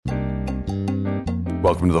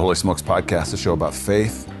Welcome to the Holy Smokes Podcast, a show about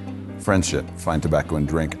faith, friendship, fine tobacco, and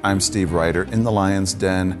drink. I'm Steve Ryder in the Lion's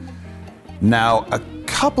Den. Now, a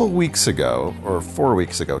couple weeks ago, or 4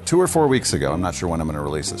 weeks ago, 2 or 4 weeks ago, I'm not sure when I'm going to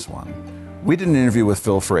release this one, we did an interview with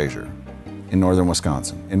Phil Frazier in northern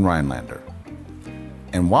Wisconsin, in Rhinelander.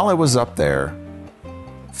 And while I was up there,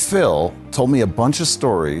 Phil told me a bunch of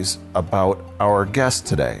stories about our guest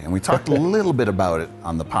today. And we talked a little bit about it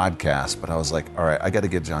on the podcast, but I was like, all right, I got to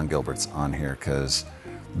get John Gilberts on here because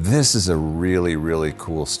this is a really, really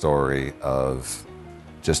cool story of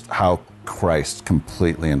just how Christ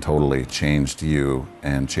completely and totally changed you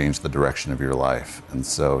and changed the direction of your life. And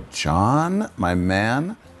so, John, my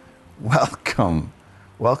man, welcome.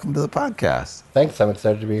 Welcome to the podcast. Thanks. I'm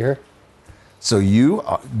excited to be here. So you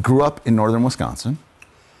grew up in northern Wisconsin.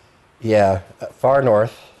 Yeah, far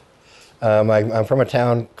north. I'm from a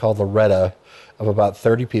town called Loretta of about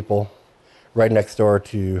 30 people, right next door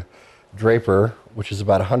to Draper, which is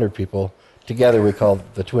about 100 people. Together we call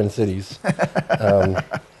it the Twin Cities. And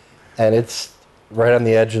it's right on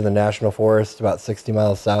the edge of the National Forest, about 60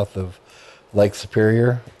 miles south of Lake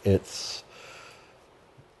Superior. It's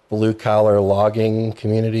blue-collar logging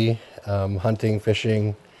community, hunting,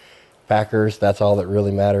 fishing, packers, that's all that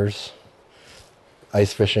really matters.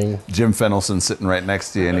 Ice fishing. Jim Fennelson's sitting right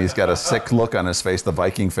next to you, and he's got a sick look on his face, the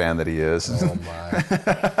Viking fan that he is. Oh, my.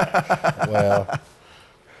 Well.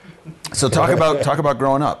 So talk about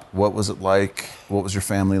growing up. What was it like? What was your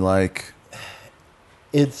family like?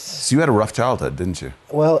 So you had a rough childhood, didn't you?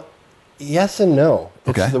 Well, yes and no.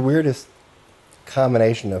 Okay. It's the weirdest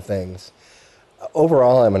combination of things.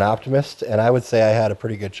 Overall, I'm an optimist, and I would say I had a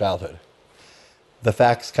pretty good childhood. The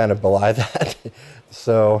facts kind of belie that.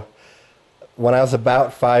 So when I was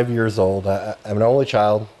about 5 years old, I'm an only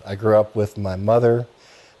child. I grew up with my mother,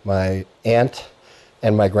 my aunt,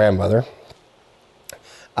 and my grandmother.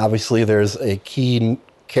 Obviously, there's a key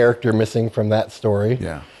character missing from that story.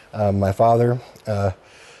 Yeah. My father, when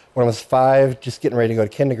I was 5, just getting ready to go to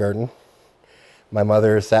kindergarten, my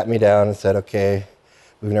mother sat me down and said, okay,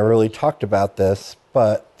 we've never really talked about this,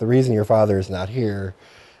 but the reason your father is not here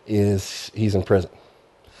is he's in prison.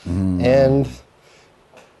 And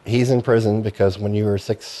he's in prison because when you were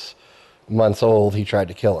 6 months old, he tried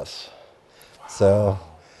to kill us. Wow. So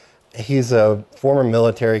he's a former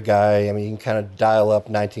military guy. I mean, you can kind of dial up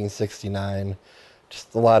 1969,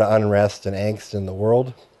 just a lot of unrest and angst in the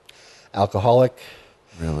world. Alcoholic.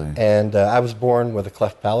 Really? And I was born with a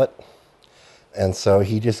cleft palate. And so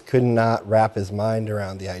he just could not wrap his mind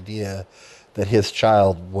around the idea that his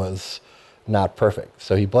child was not perfect.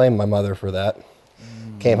 So he blamed my mother for that.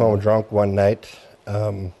 Came home drunk one night,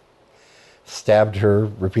 stabbed her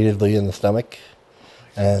repeatedly in the stomach,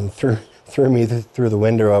 and threw me through the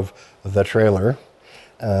window of the trailer.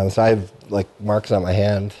 So I have like marks on my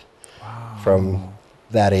hand from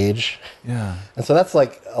that age. Yeah. And so that's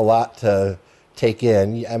like a lot to take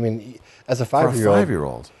in. I mean, as a 5-year-old, For a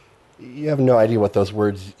 5-year-old. you have no idea what those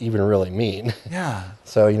words even really mean. Yeah.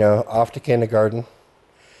 So, off to kindergarten.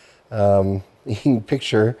 You can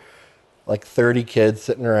picture like 30 kids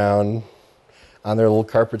sitting around on their little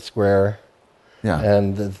carpet square. Yeah.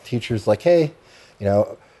 And the teacher's like, hey,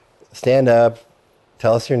 stand up,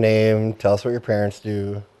 tell us your name, tell us what your parents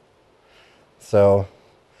do. So,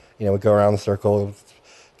 we go around the circle,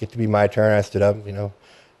 get to be my turn. I stood up,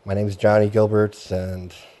 my name's Johnny Gilberts,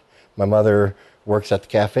 and my mother works at the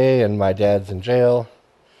cafe, and my dad's in jail.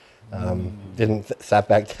 Sat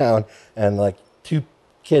back down, and like 2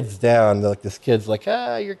 kids down, like this kid's like,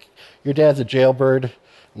 your dad's a jailbird.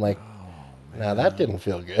 I'm like, now that didn't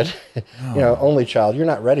feel good. No. Only child, you're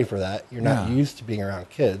not ready for that. You're not used to being around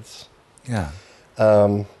kids. Yeah.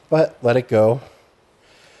 But let it go.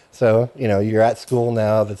 So, you're at school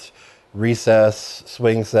now, that's recess,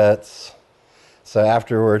 swing sets. So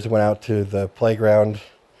afterwards went out to the playground,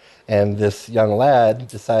 and this young lad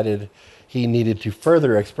decided he needed to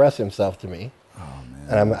further express himself to me. Oh, man.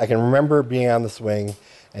 And I can remember being on the swing,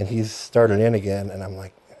 and he's started in again, and I'm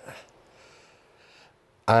like,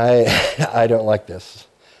 I don't like this.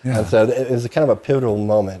 Yeah. And so it was a kind of a pivotal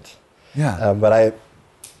moment. Yeah. But I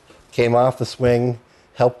came off the swing,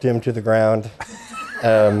 helped him to the ground,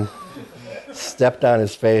 stepped on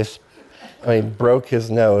his face, broke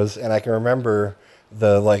his nose, and I can remember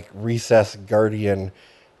the recess guardian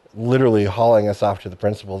literally hauling us off to the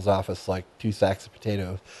principal's office like 2 sacks of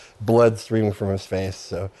potatoes, blood streaming from his face.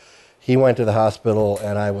 So he went to the hospital,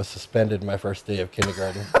 and I was suspended my first day of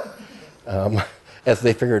kindergarten. As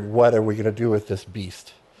they figured, what are we going to do with this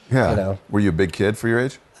beast? Yeah. Were you a big kid for your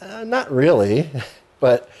age? Not really,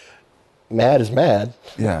 but mad is mad.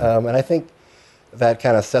 Yeah. And I think that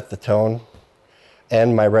kind of set the tone.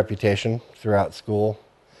 and my reputation throughout school.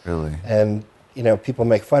 Really? And, people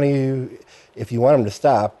make fun of you. If you want them to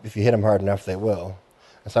stop, if you hit them hard enough, they will.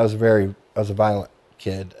 And so I was a violent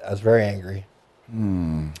kid. I was very angry.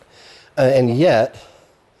 And yet,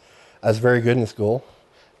 I was very good in school,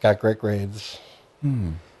 got great grades.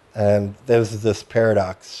 And there was this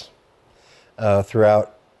paradox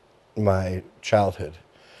throughout my childhood.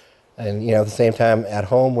 And, at the same time, at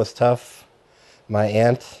home was tough. My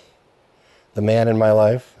aunt, the man in my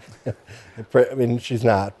life, I mean, she's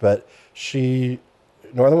not, but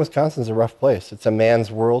Northern Wisconsin's a rough place. It's a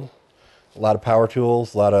man's world. A lot of power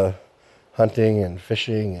tools, a lot of hunting and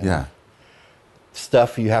fishing and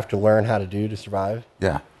stuff you have to learn how to do to survive.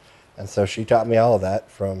 Yeah. And so she taught me all of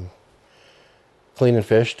that, from cleaning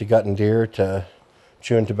fish to gutting deer to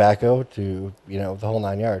chewing tobacco to, the whole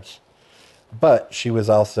 9 yards. But she was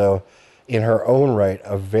also, in her own right,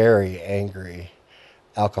 a very angry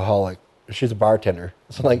alcoholic. She's a bartender.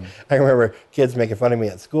 So, I remember kids making fun of me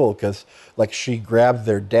at school because, she grabbed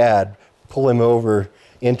their dad, pull him over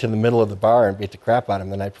into the middle of the bar and beat the crap out of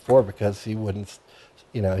him the night before because he wouldn't,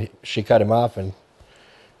 she cut him off and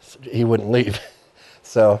he wouldn't leave.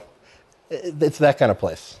 So it's that kind of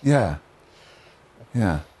place. Yeah.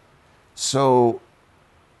 Yeah. So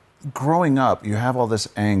growing up, you have all this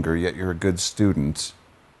anger, yet you're a good student.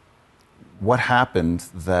 What happened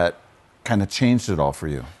that kind of changed it all for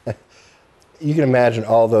you? You can imagine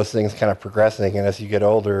all those things kind of progressing, and as you get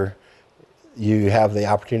older, you have the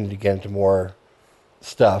opportunity to get into more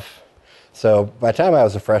stuff. So by the time I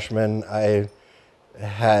was a freshman, I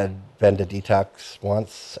had been to detox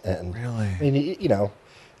once. And Really? I mean,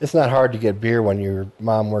 it's not hard to get beer when your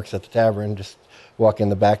mom works at the tavern. Just walk in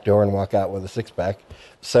the back door and walk out with a six-pack.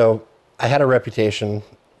 So I had a reputation.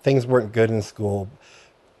 Things weren't good in school.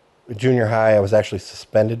 Junior high, I was actually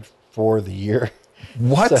suspended for the year.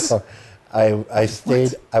 What? So I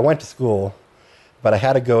stayed. I went to school, but I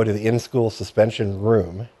had to go to the in-school suspension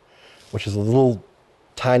room, which is a little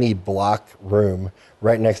tiny block room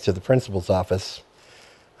right next to the principal's office.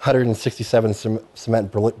 167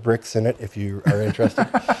 cement bricks in it, if you are interested.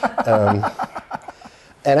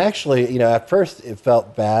 And actually, at first it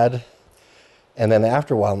felt bad, and then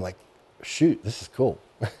after a while I'm like, shoot, this is cool,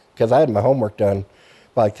 because I had my homework done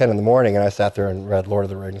by 10 in the morning, and I sat there and read Lord of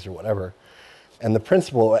the Rings or whatever. And the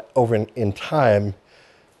principal, over in time,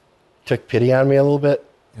 took pity on me a little bit.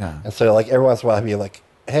 Yeah. And so, every once in a while, I'd be like,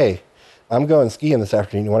 hey, I'm going skiing this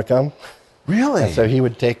afternoon. You want to come? Really? And so he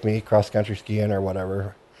would take me cross-country skiing or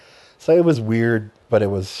whatever. So it was weird, but it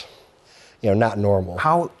was, not normal.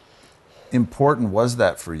 How important was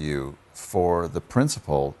that for you, for the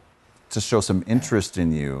principal to show some interest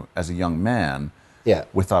in you as a young man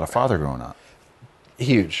without a father growing up?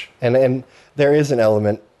 Huge. And there is an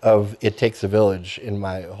element of it takes a village in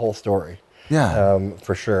my whole story. Yeah.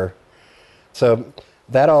 For sure. So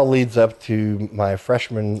that all leads up to my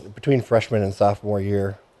between freshman and sophomore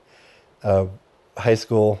year of high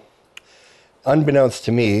school. Unbeknownst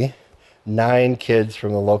to me, 9 kids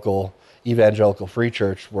from the local evangelical free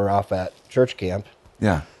church were off at church camp.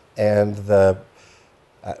 Yeah. And the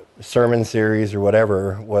sermon series or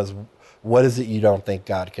whatever was, what is it you don't think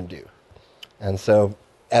God can do? And so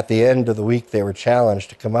at the end of the week, they were challenged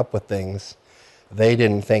to come up with things they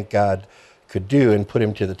didn't think God could do and put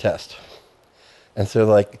him to the test. And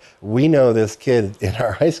so, we know this kid in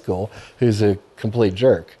our high school who's a complete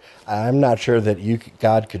jerk. I'm not sure that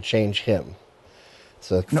God could change him.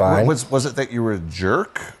 So, fine. Was it that you were a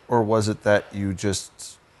jerk, or was it that you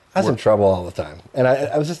just... I was in trouble all the time. And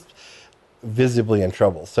I was just visibly in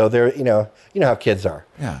trouble. So there, you know how kids are.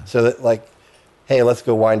 Yeah. So that hey, let's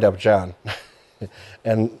go wind up John.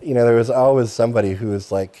 And, there was always somebody who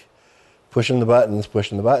was pushing the buttons.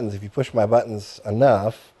 If you push my buttons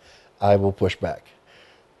enough, I will push back.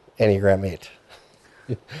 Enneagram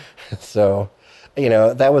 8. So,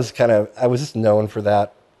 that was I was just known for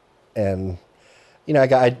that. And,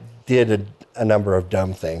 I did a number of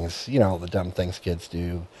dumb things, all the dumb things kids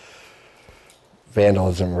do.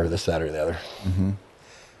 Vandalism or this, that, or the other. Mm-hmm.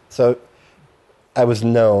 So I was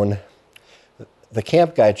known. The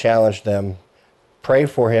camp guy challenged them, pray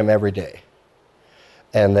for him every day,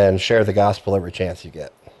 and then share the gospel every chance you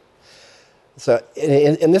get. So,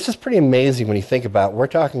 and this is pretty amazing when you think about, we're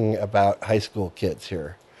talking about high school kids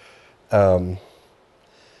here. The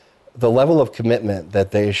level of commitment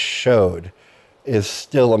that they showed is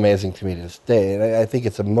still amazing to me to this day. And I think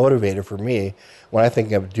it's a motivator for me when I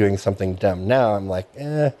think of doing something dumb now. I'm like,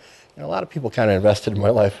 a lot of people kind of invested in my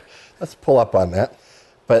life. Let's pull up on that.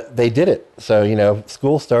 But they did it. So,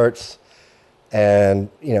 school starts and,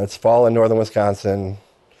 it's fall in northern Wisconsin.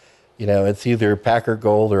 It's either Packer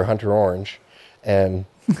Gold or Hunter Orange. And,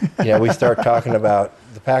 we start talking about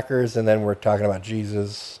the Packers, and then we're talking about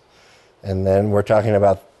Jesus, and then we're talking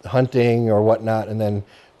about hunting or whatnot, and then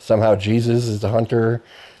somehow Jesus is the hunter.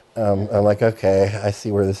 I'm like, okay, I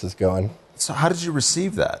see where this is going. So how did you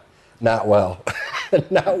receive that? Not well.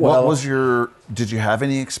 Not What well. was did you have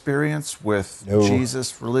any experience with No.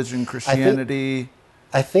 Jesus, religion, Christianity?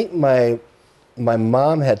 I think my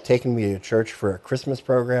mom had taken me to church for a Christmas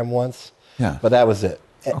program once. Yeah. But that was it.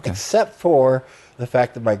 Okay. Except for the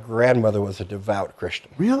fact that my grandmother was a devout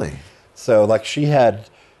Christian. Really? So, like, she had,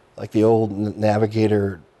 like, the old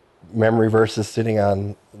Navigator memory verses sitting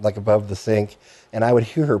on, like, above the sink, and I would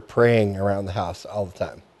hear her praying around the house all the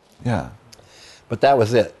time. Yeah. But that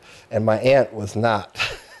was it. And my aunt was not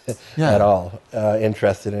Yeah. at all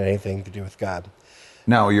interested in anything to do with God.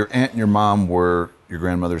 Now, your aunt and your mom were your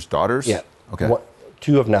grandmother's daughters? Yeah. Okay.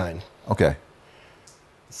 2 of 9. Okay.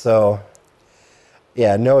 So,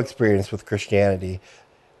 yeah, no experience with Christianity.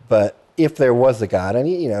 But if there was a God,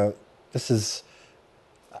 and this is,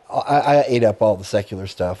 I ate up all the secular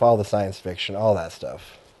stuff, all the science fiction, all that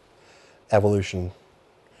stuff, evolution.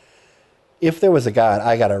 If there was a God,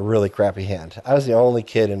 I got a really crappy hand. I was the only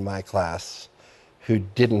kid in my class who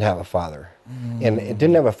didn't have a father. And it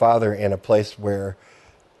didn't have a father in a place where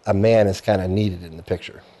a man is kind of needed in the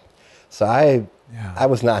picture. So I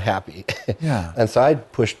was not happy. Yeah. And so I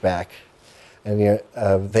pushed back. And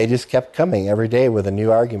they just kept coming every day with a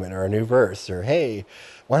new argument or a new verse or, hey,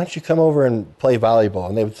 why don't you come over and play volleyball?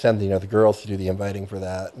 And they would send the girls to do the inviting for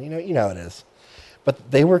that. You know how it is.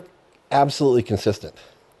 But they were absolutely consistent.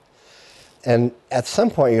 And at some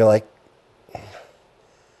point you're like,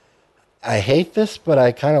 I hate this, but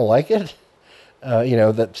I kind of like it.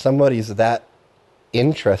 That somebody's that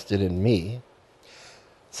interested in me.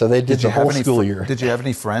 So they did the whole school year. Did you have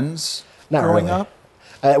any friends Not growing really. up?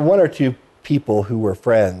 I had 1 or 2 people who were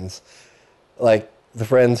friends, like the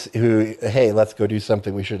friends who, hey, let's go do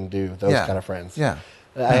something we shouldn't do, those kind of friends. Yeah.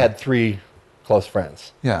 I had 3 close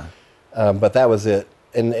friends, Yeah. but that was it.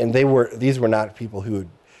 And these were not people who would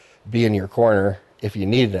be in your corner if you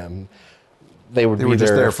needed them. They were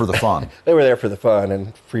just there for the fun. They were there for the fun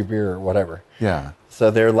and free beer or whatever. Yeah. So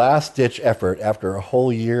their last-ditch effort after a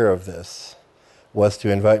whole year of this was to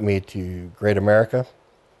invite me to Great America,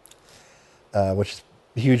 which is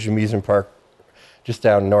a huge amusement park just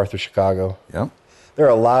down north of Chicago. Yep. There are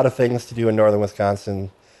a lot of things to do in northern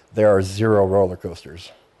Wisconsin. There are 0 roller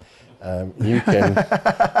coasters. You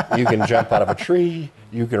can jump out of a tree.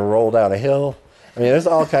 You can roll down a hill. I mean, there's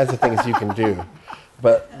all kinds of things you can do,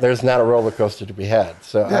 but there's not a roller coaster to be had.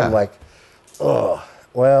 So Yeah. I'm like, oh,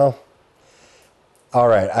 well, all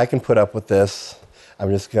right, I can put up with this. I'm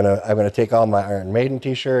gonna take all my Iron Maiden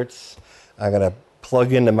T-shirts. I'm gonna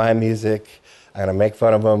plug into my music. I'm gonna make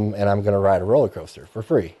fun of them, and I'm gonna ride a roller coaster for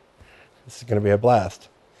free. This is gonna be a blast.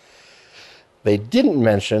 They didn't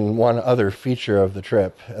mention one other feature of the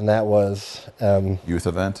trip, and that was Youth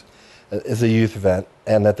event? is a youth event,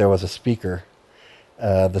 and that there was a speaker.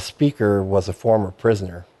 The speaker was a former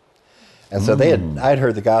prisoner, and so I'd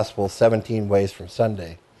heard the gospel 17 ways from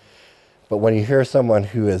Sunday. But when you hear someone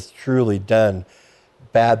who has truly done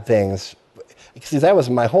bad things, see, that was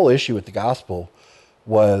my whole issue with the gospel,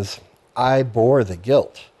 was I bore the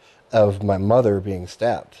guilt of my mother being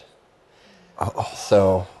stabbed.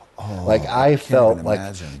 So, I felt even like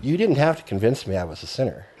imagine. you didn't have to convince me I was a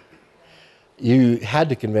sinner. You had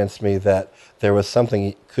to convince me that there was something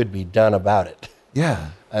that could be done about it. Yeah.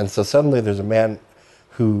 And so suddenly there's a man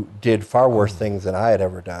who did far worse things than I had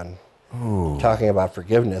ever done, talking about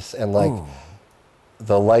forgiveness, and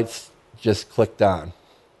the lights just clicked on.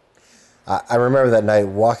 I remember that night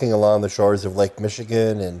walking along the shores of Lake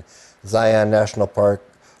Michigan and Zion National Park,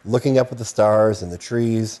 looking up at the stars and the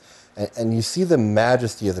trees, and you see the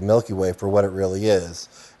majesty of the Milky Way for what it really is.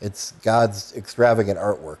 It's God's extravagant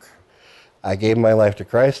artwork. I gave my life to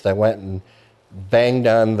Christ. I went and banged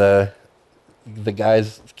on the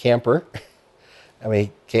guy's camper. I mean,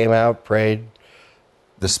 he came out, prayed.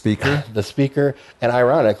 The speaker? The speaker, and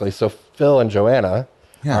ironically, so Phil and Joanna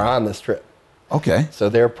are on this trip. Okay. So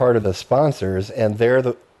they're part of the sponsors, and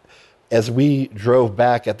as we drove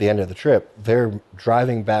back at the end of the trip, they're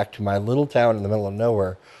driving back to my little town in the middle of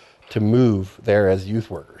nowhere to move there as youth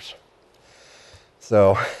workers.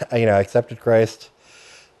 So, I accepted Christ.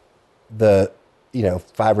 The,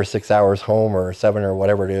 5 or 6 hours home or 7 or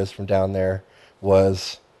whatever it is from down there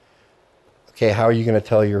was, okay, how are you going to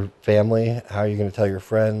tell your family? How are you going to tell your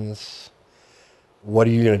friends? What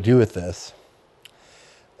are you going to do with this?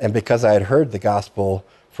 And because I had heard the gospel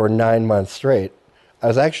for 9 months straight, I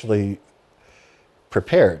was actually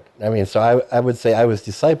prepared. I mean, so I would say I was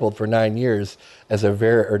discipled for 9 years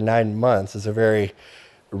or 9 months as a very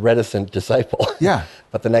reticent disciple. Yeah.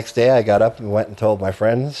 But the next day I got up and went and told my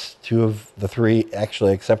friends. 2 of the 3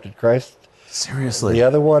 actually accepted Christ. Seriously. The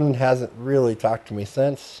other one hasn't really talked to me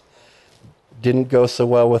since. Didn't go so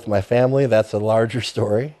well with my family. That's a larger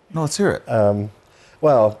story. No, let's hear it.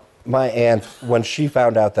 Well, my aunt, when she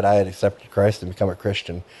found out that I had accepted Christ and become a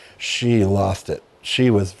Christian, she lost it. She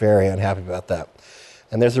was very unhappy about that.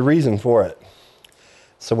 And there's a reason for it.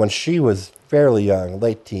 So when she was fairly young,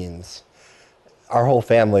 late teens, our whole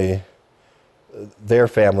family, their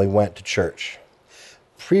family went to church.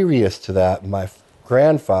 Previous to that, my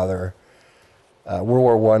grandfather,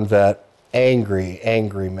 World War I vet,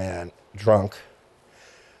 angry man, drunk.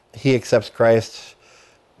 He accepts Christ.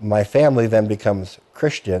 My family then becomes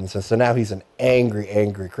Christians, and so now he's an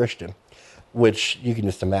angry Christian, which you can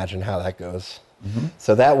just imagine how that goes. Mm-hmm.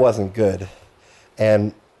 So that wasn't good.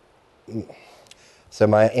 And so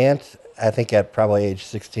my aunt, I think at probably age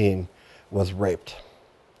 16, was raped.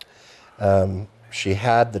 She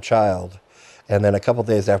had the child, and then a couple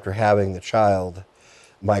days after having the child,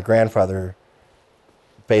 my grandfather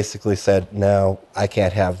basically said, no, I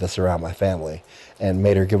can't have this around my family, and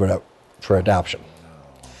made her give it up for adoption.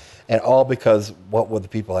 No. And all because what would the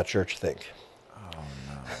people at church think? Oh,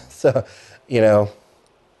 no. So,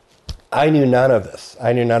 I knew none of this.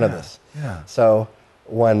 Yeah. So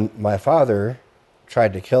when my father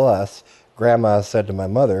tried to kill us, Grandma said to my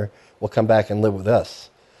mother, well, come back and live with us.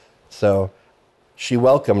 So she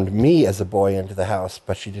welcomed me as a boy into the house,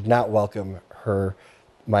 but she did not welcome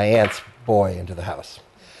my aunt's boy into the house.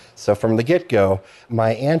 So from the get-go,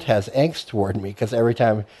 my aunt has angst toward me because every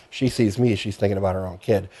time she sees me, she's thinking about her own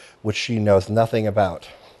kid, which she knows nothing about.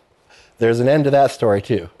 There's an end to that story,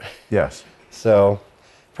 too. Yes. So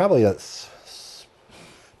probably that's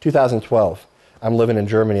 2012. I'm living in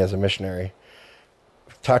Germany as a missionary.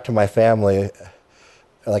 Talked to my family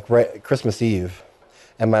like Christmas Eve,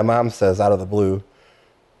 and my mom says out of the blue,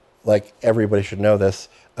 like everybody should know this,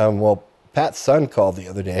 well, Pat's son called the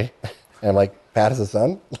other day. And I'm like, Pat is a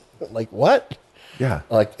son? Like, what? Yeah.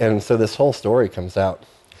 And so this whole story comes out.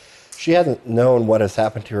 She hasn't known what has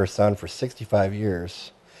happened to her son for 65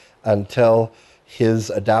 years until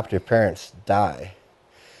his adoptive parents die.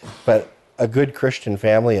 But a good Christian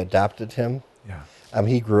family adopted him. Yeah.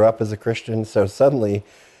 He grew up as a Christian, so suddenly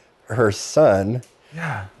her son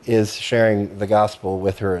is sharing the gospel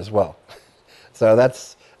with her as well. So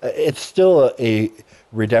it's still a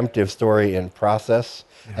redemptive story in process.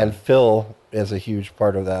 Yeah. And Phil is a huge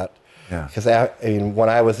part of that. Yeah. Because when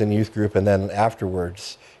I was in youth group and then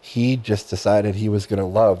afterwards, he just decided he was going to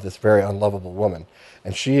love this very unlovable woman.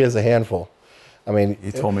 And she is a handful.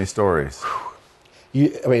 He told me stories.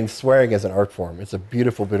 Swearing is an art form. It's a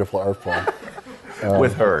beautiful, beautiful art form.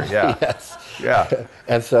 With her, yeah. Yes. Yeah.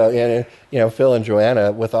 And so, Phil and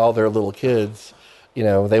Joanna, with all their little kids,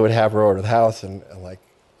 they would have her over to the house and like,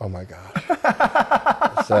 oh my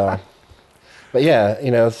gosh. So, but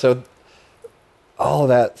yeah, so all of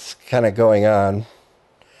that's kind of going on.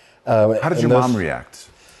 How did your mom react?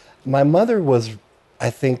 My mother was,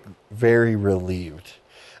 I think, very relieved.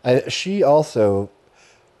 She also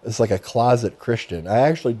is like a closet Christian. I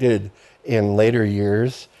actually did, in later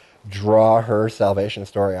years, draw her salvation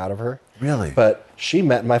story out of her. Really? But she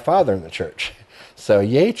met my father in the church. So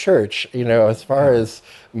yay church, as far as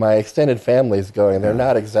my extended family is going, they're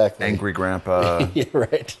not exactly... Angry grandpa. Yeah,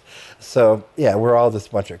 right. So, yeah, we're all just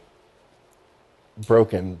a bunch of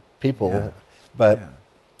broken people. But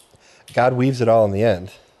God weaves it all in the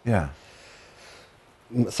end. Yeah.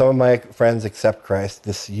 Some of my friends accept Christ.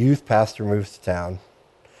 This youth pastor moves to town.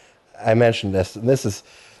 I mentioned this, and this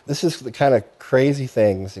is the kind of crazy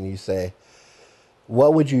things, and you say,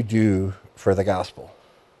 what would you do for the gospel?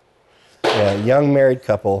 A young married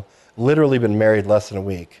couple, literally been married less than a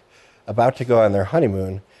week, about to go on their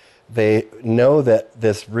honeymoon. They know that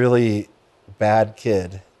this really bad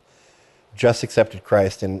kid just accepted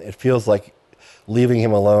Christ, and it feels like leaving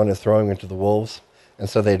him alone is throwing him to the wolves. And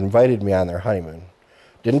so they invited me on their honeymoon.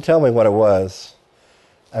 Didn't tell me what it was.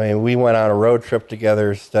 We went on a road trip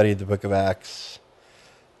together, studied the book of Acts.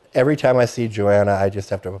 Every time I see Joanna, I just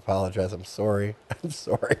have to apologize. I'm sorry. I'm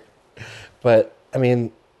sorry. But,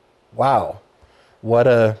 wow. What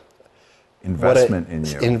a investment in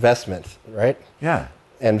you. Investment, right? Yeah.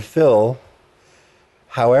 And Phil,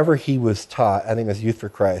 however he was taught, I think it was Youth for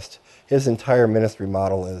Christ, his entire ministry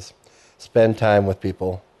model is spend time with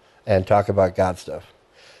people and talk about God stuff.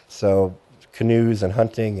 So canoes and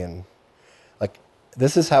hunting and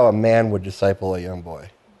this is how a man would disciple a young boy.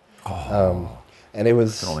 Oh. And it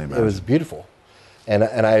was beautiful. And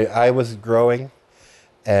I was growing.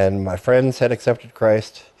 and my friends had accepted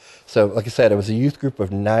Christ. So, like I said, it was a youth group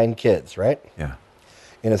of 9 kids, right? Yeah.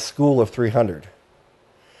 In a school of 300.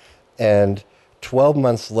 And 12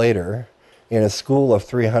 months later, in a school of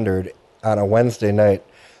 300, on a Wednesday night,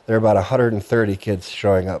 there were about 130 kids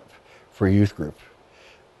showing up for a youth group.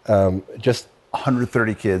 Just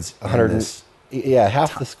 130 kids 100, in this. yeah,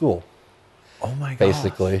 half the school, Oh my god.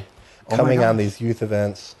 basically, Oh my coming on gosh. these youth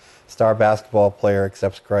events. Star basketball player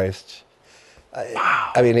accepts Christ.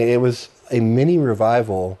 Wow. I mean, it was a mini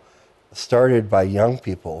revival started by young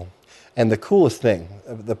people. And the coolest thing,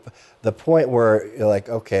 the point where you're like,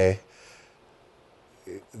 okay,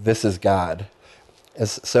 this is God.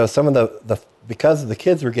 So some of because the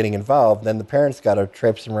kids were getting involved, then the parents got to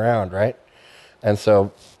traipse them around, right? And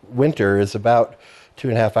so Winter is about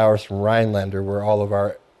 2.5 hours from Rhinelander, where all of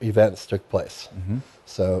our events took place. Mm-hmm.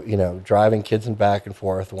 So, driving kids back and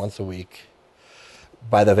forth once a week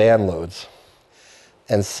by the van loads.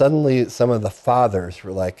 And suddenly some of the fathers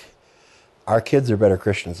were like, our kids are better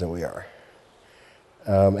Christians than we are.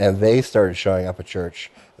 And they started showing up at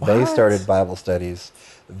church. They What? started Bible studies.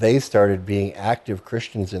 They started being active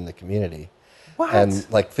Christians in the community. What? And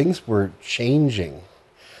like things were changing.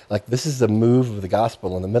 Like this is the move of the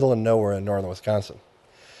gospel in the middle of nowhere in northern Wisconsin.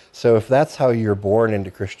 So if that's how you're born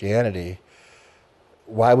into Christianity,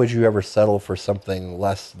 why would you ever settle for something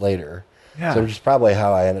less later? Yeah. So which is probably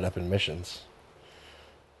how I ended up in missions.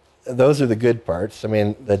 Those are the good parts. I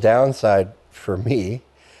mean, the downside for me,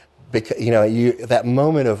 because that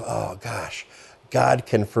moment of, oh gosh, God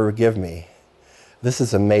can forgive me. This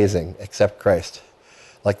is amazing, accept Christ.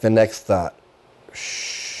 Like the next thought,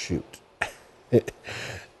 shoot,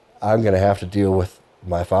 I'm going to have to deal with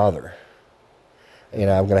my father. I'm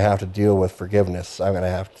going to have to deal with forgiveness. I'm going to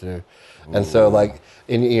have to, and so like,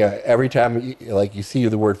 every time you see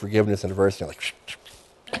the word forgiveness in a verse, you're like,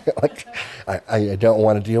 like I don't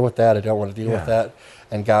want to deal with that. I don't want to deal with that.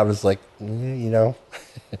 And God was like,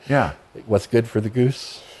 Yeah. what's good for the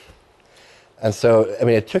goose? And so, I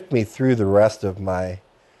mean, it took me through the rest of my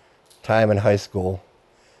time in high school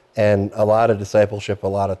and a lot of discipleship, a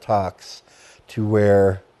lot of talks to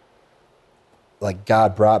where like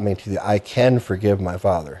God brought me to I can forgive my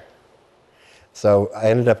father. So I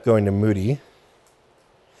ended up going to Moody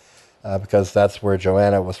because that's where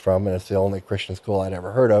Joanna was from, and it's the only Christian school I'd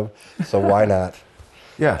ever heard of. So why not?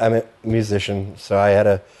 Yeah. I'm a musician, so I had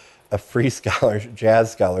a free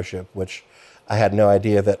jazz scholarship, which I had no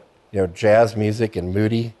idea that jazz music and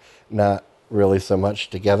Moody not really so much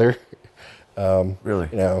together. Really?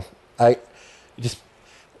 I just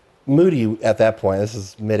Moody at that point. This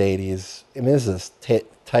is mid '80s. I mean, this is a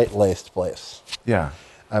tight-laced place. Yeah.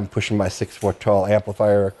 I'm pushing my 6-foot tall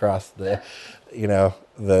amplifier across the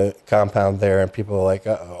compound there, and people are like,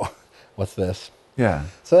 "Uh-oh, what's this?" Yeah.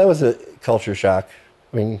 So that was a culture shock.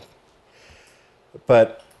 I mean,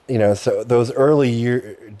 but so those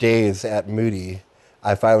early days at Moody,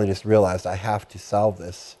 I finally just realized I have to solve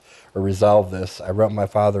this or resolve this. I wrote my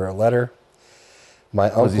father a letter. My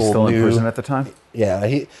uncle Was he still knew, in prison at the time? Yeah,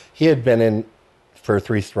 he had been in for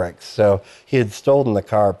 3 strikes. So he had stolen the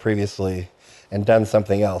car previously and done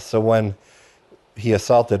something else. So when he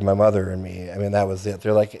assaulted my mother and me, I mean, that was it.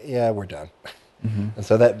 They're like, yeah, we're done. Mm-hmm. And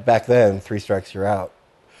so that back then, 3 strikes, you're out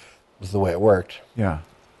was the way it worked. Yeah.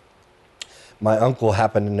 My uncle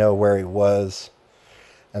happened to know where he was,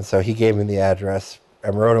 and so he gave me the address. I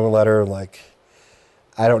wrote him a letter like,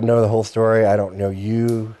 I don't know the whole story. I don't know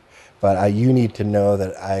you, but you need to know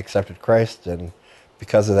that I accepted Christ, and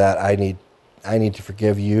because of that, I need to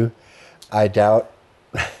forgive you. I doubt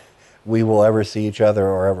we will ever see each other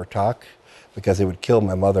or ever talk, because it would kill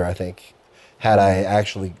my mother, I think. Had I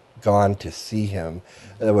actually gone to see him,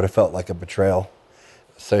 it would have felt like a betrayal.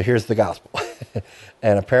 So here's the gospel.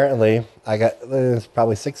 And apparently, it was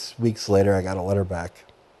probably 6 weeks later, I got a letter back.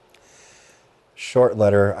 Short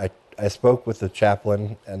letter. I spoke with the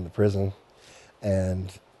chaplain and the prison,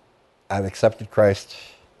 and I've accepted Christ.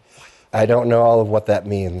 I don't know all of what that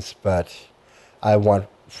means, but I want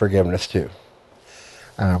forgiveness too.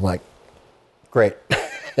 And I'm like, great.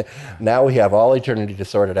 Now we have all eternity to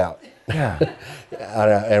sort it out. Yeah.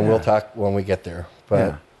 And we'll talk when we get there.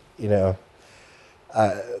 But,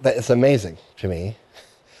 it's amazing to me.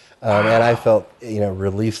 And I felt,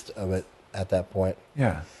 released of it at that point.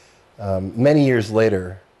 Yeah. Many years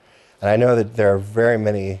later, and I know that there are very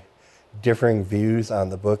many differing views on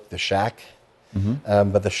the book, The Shack,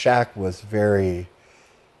 but The Shack was very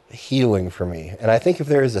healing for me. And I think if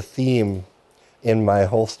there is a theme in my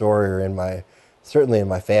whole story or certainly in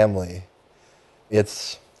my family,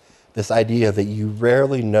 it's this idea that you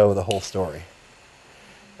rarely know the whole story.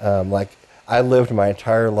 Like I lived my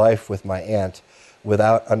entire life with my aunt,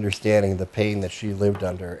 without understanding the pain that she lived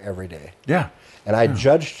under every day. Yeah. And I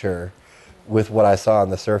judged her with what I saw on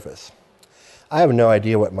the surface. I have no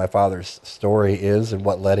idea what my father's story is and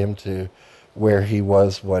what led him to where he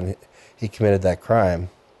was when he committed that crime.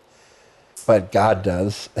 But God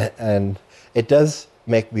does. And it does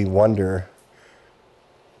make me wonder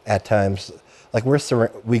at times, like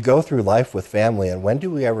we go through life with family, and when do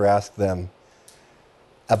we ever ask them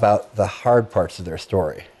about the hard parts of their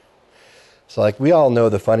story? So like we all know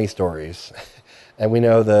the funny stories and we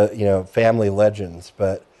know the, family legends,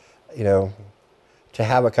 but, to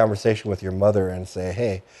have a conversation with your mother and say,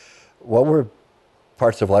 hey, what were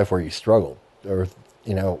parts of life where you struggled? Or,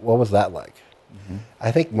 what was that like? Mm-hmm.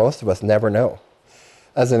 I think most of us never know.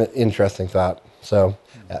 That's an interesting thought. So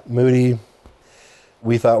at Moody,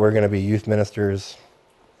 we thought we were going to be youth ministers.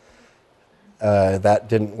 That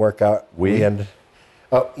didn't work out.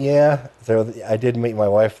 Oh, yeah. So I did meet my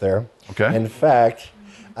wife there. Okay. In fact,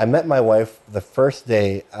 I met my wife the first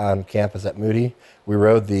day on campus at Moody. We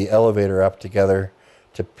rode the elevator up together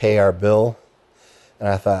to pay our bill. And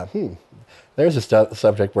I thought, there's a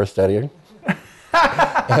subject worth studying.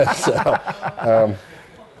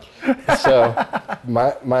 So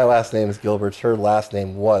my last name is Gilbert. Her last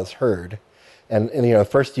name was Hurd. And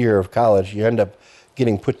first year of college, you end up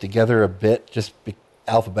getting put together a bit just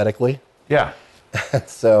alphabetically. Yeah.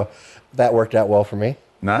 So that worked out well for me.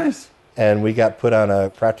 Nice. And we got put on a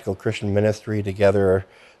practical Christian ministry together,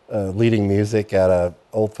 leading music at a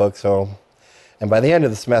old folks home. And by the end of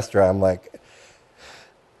the semester, I'm like,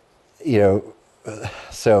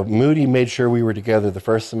 so Moody made sure we were together the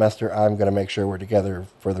first semester. I'm going to make sure we're together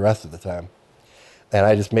for the rest of the time. And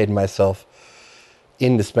I just made myself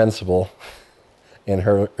indispensable in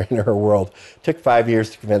her world. It took 5 years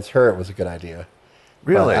to convince her it was a good idea.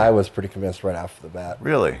 Really? But I was pretty convinced right off the bat.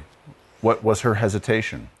 Really? What was her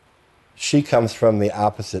hesitation? She comes from the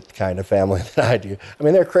opposite kind of family that I do. I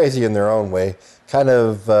mean, they're crazy in their own way, kind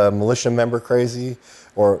of militia member crazy,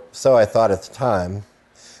 or so I thought at the time.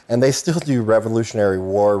 And they still do Revolutionary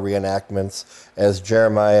War reenactments as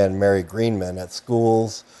Jeremiah and Mary Greenman at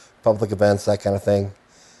schools, public events, that kind of thing.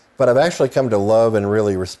 But I've actually come to love and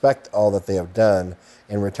really respect all that they have done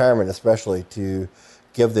in retirement, especially to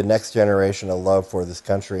give the next generation a love for this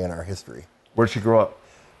country and our history. Where'd she grow up?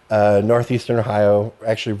 Northeastern Ohio,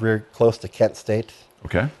 actually very close to Kent State.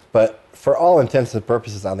 Okay. But for all intents and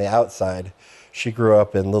purposes on the outside, she grew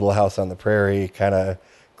up in Little House on the Prairie, kind of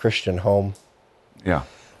Christian home. Yeah.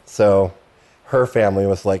 So her family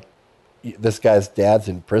was like, this guy's dad's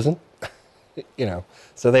in prison,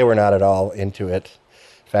 so they were not at all into it.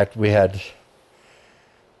 In fact, we had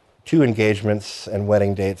 2 engagements and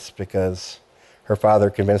wedding dates because her father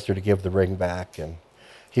convinced her to give the ring back, and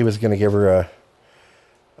he was going to give her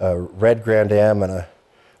a red Grand Am and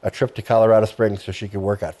a trip to Colorado Springs so she could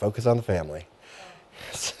work out Focus on the Family.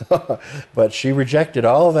 So, but she rejected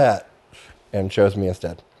all of that and chose me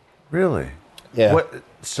instead. Really? Yeah.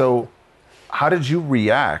 So how did you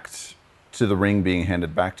react to the ring being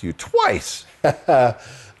handed back to you twice?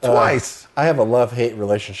 Twice. I have a love-hate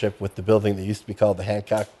relationship with the building that used to be called the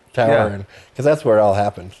Hancock Tower, Yeah. because that's where it all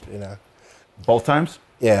happened, Both times?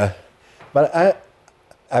 Yeah. But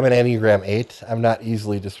I'm an Enneagram 8. I'm not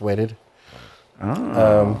easily dissuaded.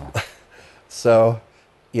 Oh. So,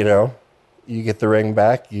 you get the ring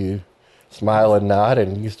back, you smile and nod,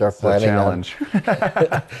 and you start planning on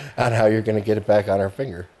how you're going to get it back on her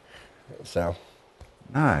finger. So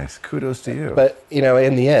Nice. Kudos to you. But,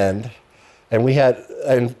 in the end, and we had,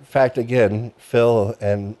 in fact, again, Phil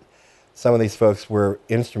and some of these folks were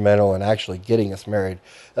instrumental in actually getting us married.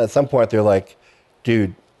 At some point, they're like,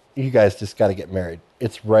 dude, you guys just got to get married.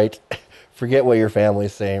 It's right. Forget what your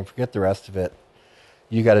family's saying. Forget the rest of it.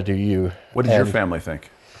 You got to do you. What did your family think?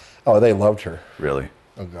 Oh, they loved her. Really?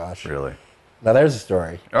 Oh, gosh. Really? Now, there's a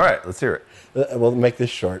story. All right, let's hear it. We'll make this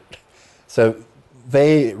short. So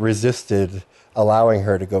they resisted allowing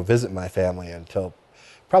her to go visit my family until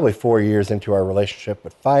probably 4 years into our relationship.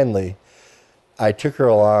 But finally, I took her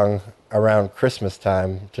along around Christmas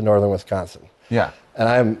time to northern Wisconsin. Yeah. And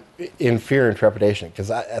I'm in fear and trepidation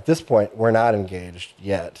because at this point, we're not engaged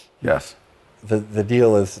yet. Yes. The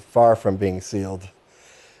deal is far from being sealed.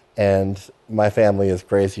 And my family is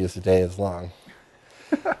crazy as the day is long.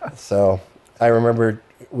 So I remember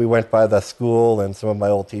we went by the school and some of my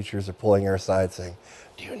old teachers are pulling her aside saying,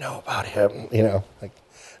 do you know about him?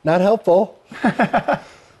 Not helpful.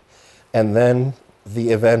 And then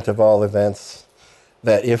the event of all events,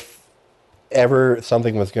 that if ever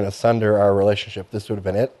something was going to sunder our relationship, this would have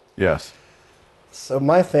been it. Yes. So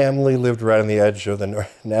my family lived right on the edge of the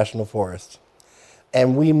National Forest.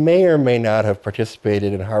 And we may or may not have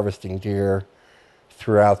participated in harvesting deer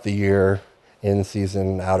throughout the year, in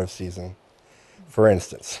season, out of season. For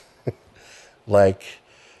instance, like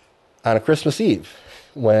on a Christmas Eve,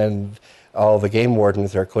 when all the game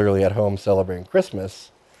wardens are clearly at home celebrating Christmas,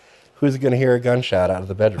 who's going to hear a gunshot out of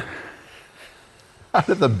the bedroom? Out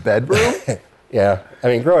of the bedroom? Yeah. I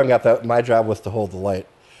mean, growing up, my job was to hold the light.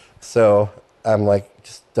 So I'm like,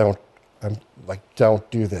 don't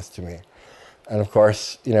do this to me. And of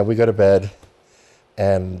course, we go to bed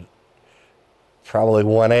and probably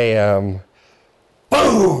 1 a.m.,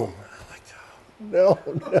 boom! I'm like, no.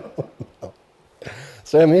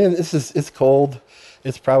 So, I mean, it's cold.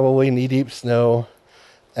 It's probably knee-deep snow.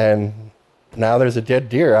 And now there's a dead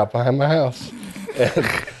deer out behind my house.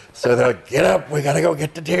 And so they're like, get up, we got to go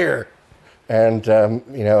get the deer. And,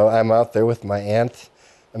 I'm out there with my aunt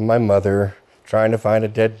and my mother trying to find a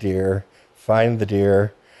dead deer, find the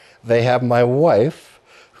deer. They have my wife,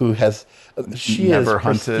 who she Never is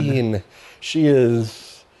hunted. pristine. She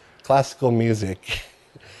is classical music,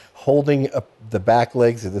 holding up the back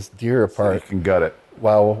legs of this deer So apart you can gut it.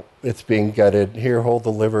 while it's being gutted. Here, hold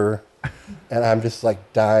the liver. And I'm just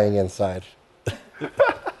like dying inside.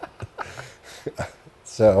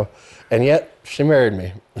 So, and yet she married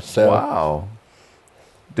me. So, Wow.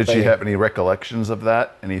 Did she But- have any recollections of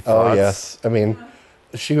that? Any thoughts? oh yes. I mean,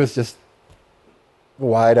 she was just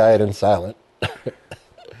wide-eyed and silent.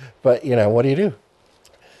 But, what do you do?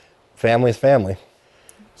 Family's family.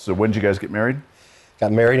 So when did you guys get married?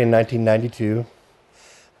 Got married in 1992.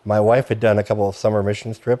 My wife had done a couple of summer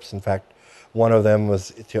missions trips. In fact, one of them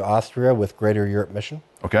was to Austria with Greater Europe Mission.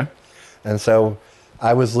 Okay. And so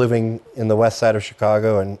I was living in the west side of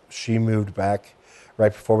Chicago, and she moved back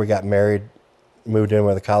right before we got married, moved in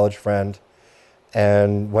with a college friend,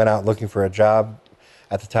 and went out looking for a job.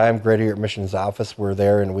 At the time, Greater Europe Mission's office were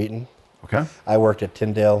there in Wheaton. Okay. I worked at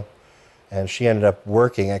Tyndale, and she ended up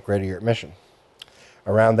working at Greater Europe Mission.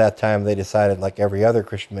 Around that time, they decided, like every other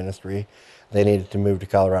Christian ministry, they needed to move to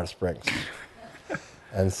Colorado Springs.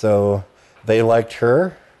 And so they liked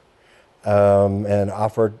her and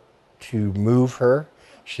offered to move her.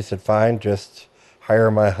 She said, fine, just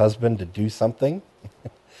hire my husband to do something.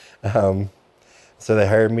 So they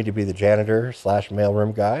hired me to be the janitor /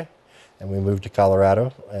 mailroom guy, and we moved to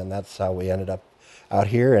Colorado, and that's how we ended up out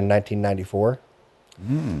here in 1994.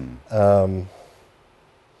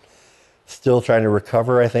 Still trying to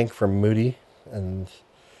recover, I think, from Moody and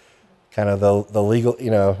kind of the legal,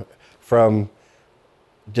 from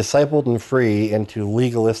discipled and free into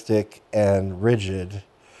legalistic and rigid,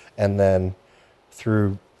 and then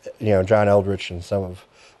through, John Eldridge and some of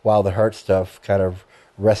Wild at Heart stuff, kind of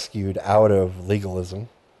rescued out of legalism.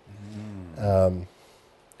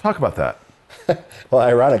 Talk about that. Well,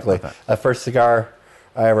 ironically, About the first cigar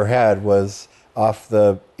I ever had was off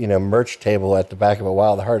the merch table at the back of a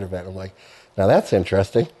Wild at Heart event. I'm like, now that's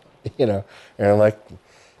interesting, and I'm like,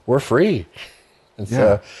 we're free. And Yeah.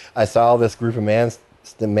 so I saw this group of men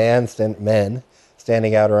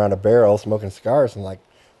standing out around a barrel smoking cigars, and like,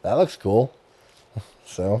 that looks cool.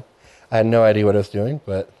 So I had no idea what I was doing,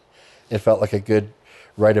 but it felt like a good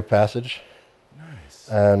rite of passage. Nice.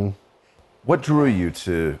 And What drew you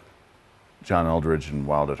to John Eldridge and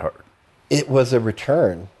Wild at Heart? it was a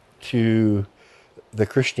return to the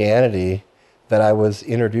Christianity that I was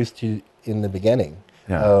introduced to in the beginning.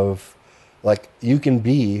 Yeah. Of like, you can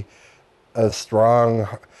be a strong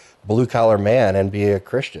blue collar man and be a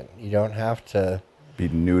Christian. You don't have to Be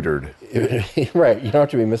neutered. right, you don't have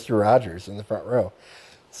to be Mr. Rogers in the front row.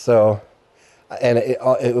 So, and it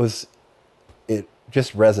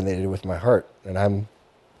just resonated with my heart, and I'm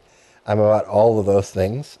about all of those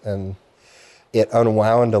things, and it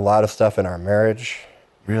unwound a lot of stuff in our marriage.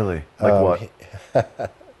 Really? Like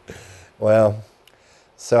what? Well,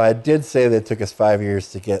 so I did say that it took us 5 years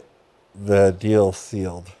to get the deal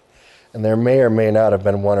sealed, and there may or may not have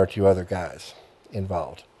been one or two other guys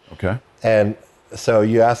involved. Okay. And so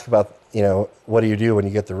you ask about, what do you do when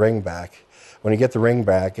you get the ring back? When you get the ring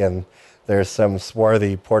back and there's some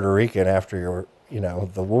swarthy Puerto Rican after your,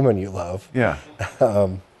 the woman you love. Yeah.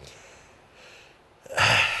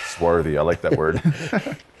 Swarthy. I like that word.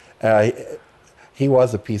 He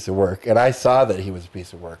was a piece of work, and I saw that he was a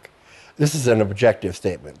piece of work. This is an objective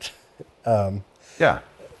statement. Yeah.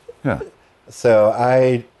 Yeah. So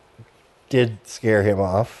I did scare him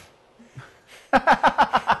off.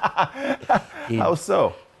 How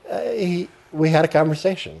so? We had a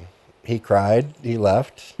conversation. He cried. He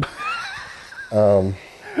left.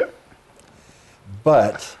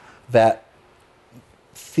 But that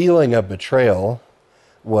feeling of betrayal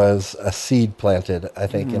was a seed planted, I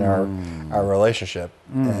think, in our relationship.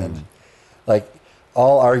 And like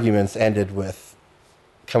all arguments ended with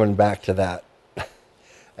coming back to that.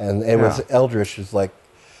 And it was Eldridge who's like,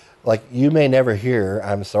 you may never hear,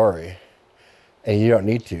 I'm sorry, and you don't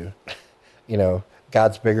need to. You know,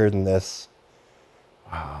 God's bigger than this.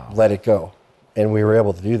 Wow. Let it go. And we were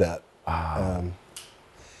able to do that. Wow.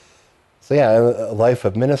 So yeah, a life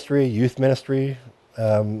of ministry, youth ministry,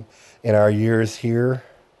 in our years here,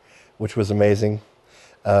 which was amazing.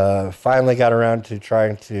 Finally got around to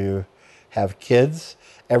trying to have kids.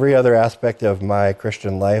 Every other aspect of my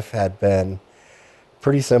Christian life had been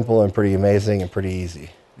pretty simple and pretty amazing and pretty easy.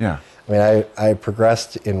 Yeah. I mean, I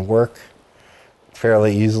progressed in work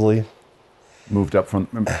fairly easily. Moved up from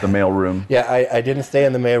the mail room. Yeah, I didn't stay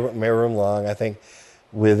in the mail room long. I think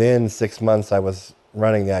within 6 months I was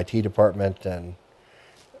running the IT department and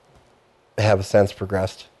have since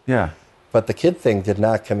progressed. Yeah. But the kid thing did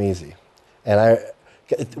not come easy. And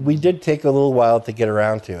we did take a little while to get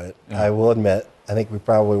around to it. Yeah. I will admit, I think we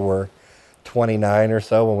probably were 29 or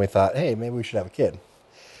so when we thought, hey, maybe we should have a kid.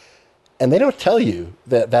 And they don't tell you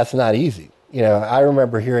that that's not easy. You know, I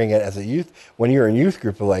remember hearing it as a youth, when you're in youth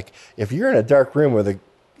group, like, if you're in a dark room with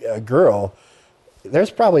a girl,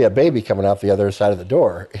 there's probably a baby coming out the other side of the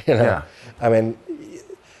door. You know? Yeah. I mean,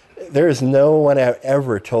 there is no one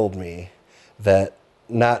ever told me that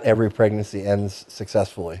not every pregnancy ends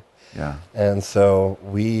successfully. Yeah. And so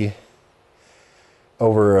we,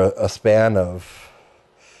 over a span of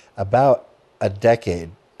about a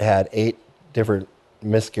decade, had 8 different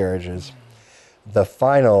miscarriages. The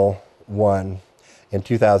final one in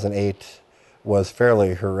 2008 was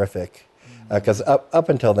fairly horrific because up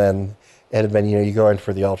until then it had been, you know, you go in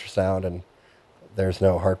for the ultrasound and there's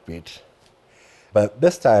no heartbeat. But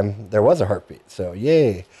this time there was a heartbeat, so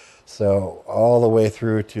yay. So all the way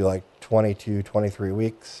through to like 22, 23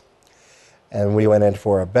 weeks. And we went in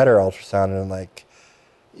for a better ultrasound and like,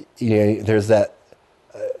 you know, there's that,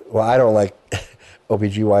 well, I don't like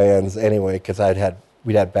OBGYNs anyway because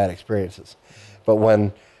we'd had bad experiences. But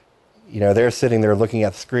when, you know, they're sitting there looking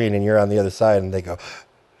at the screen and you're on the other side and they go,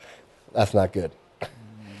 that's not good.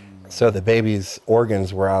 So the baby's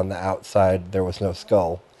organs were on the outside. There was no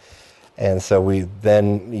skull. And so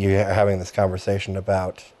you're having this conversation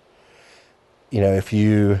about, you know, if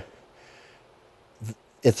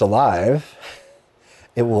it's alive,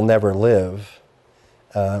 it will never live.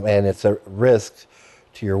 And it's a risk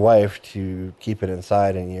to your wife to keep it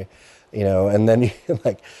inside and you know, and then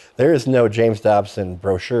like, there is no James Dobson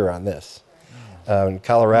brochure on this. In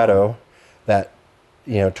Colorado, that,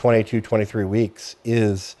 you know, 22, 23 weeks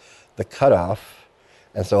is the cutoff.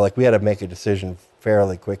 And so like we had to make a decision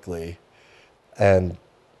fairly quickly. And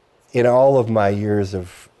in all of my years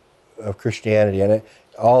of Christianity and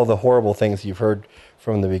all the horrible things you've heard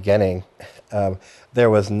from the beginning, there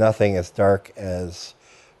was nothing as dark as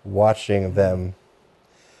watching them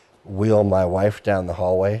wheel my wife down the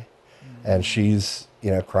hallway. And she's,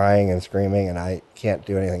 you know, crying and screaming, and I can't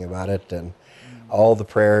do anything about it. And all the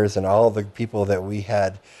prayers and all the people that we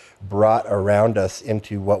had brought around us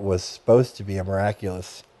into what was supposed to be a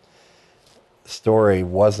miraculous story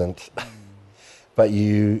wasn't. But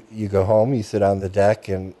you go home, you sit on the deck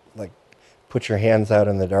and like put your hands out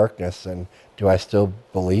in the darkness and do I still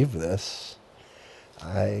believe this?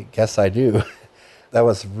 I guess I do. That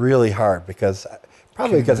was really hard because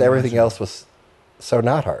everything else was so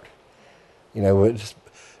not hard. You know,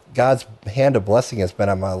 God's hand of blessing has been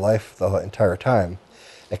on my life the entire time,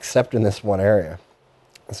 except in this one area.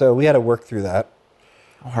 So we had to work through that.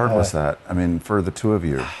 How hard was that? I mean, for the two of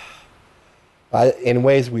you? In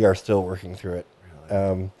ways, we are still working through it.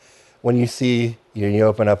 Really? When you see, you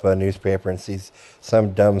open up a newspaper and see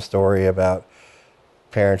some dumb story about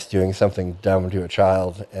parents doing something dumb to a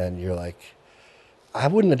child, and you're like, I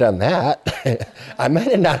wouldn't have done that. I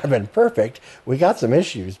might not have been perfect. We got some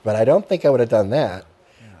issues, but I don't think I would have done that.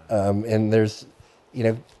 Yeah. And there's, you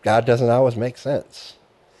know, God doesn't always make sense.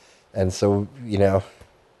 And so, you know,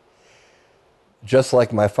 just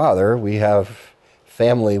like my father, we have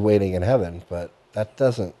family waiting in heaven, but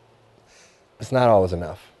it's not always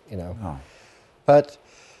enough, you know. Oh. But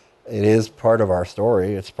it is part of our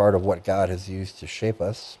story. It's part of what God has used to shape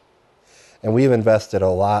us. And we've invested a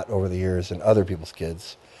lot over the years in other people's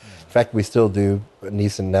kids. In fact, we still do a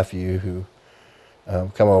niece and nephew who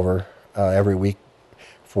come over every week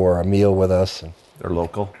for a meal with us. And they're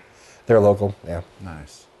local? They're local, yeah.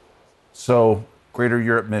 Nice. So, Greater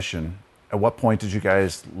Europe Mission, at what point did you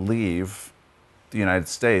guys leave the United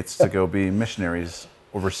States to go be missionaries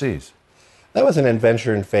overseas? That was an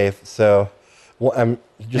adventure in faith. So, I'm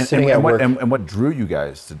just sitting at work. And what drew you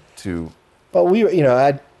guys to? Well, you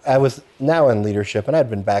know, I was now in leadership, and I'd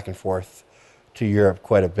been back and forth to Europe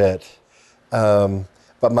quite a bit.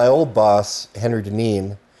 But my old boss, Henry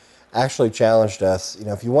Deneen, actually challenged us,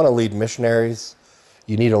 if you want to lead missionaries,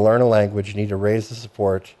 you need to learn a language, you need to raise the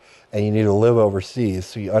support, and you need to live overseas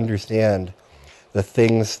so you understand the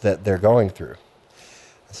things that they're going through.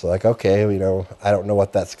 So like, okay, I don't know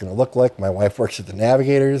what that's going to look like. My wife works at the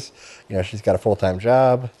Navigators. She's got a full-time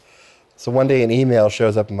job. So one day an email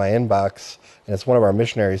shows up in my inbox, and it's one of our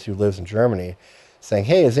missionaries who lives in Germany saying,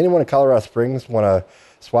 hey, does anyone in Colorado Springs want to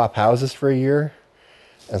swap houses for a year?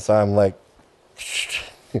 And so I'm like,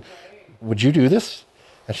 would you do this?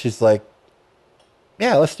 And she's like,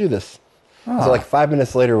 yeah, let's do this. So like 5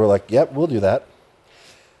 minutes later, we're like, yep, we'll do that.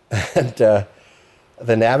 And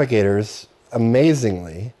the Navigators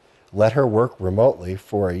amazingly let her work remotely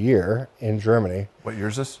for a year in Germany. What year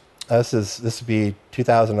is this? This would be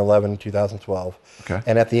 2011, 2012. Okay.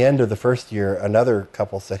 And at the end of the first year, another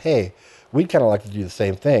couple said, hey, we'd kind of like to do the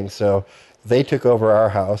same thing. So they took over our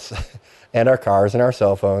house and our cars and our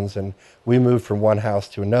cell phones, and we moved from one house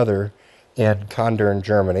to another in Kondern,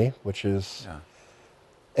 Germany, which is,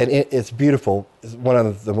 and it's beautiful. It's one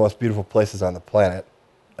of the most beautiful places on the planet,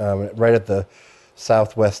 right at the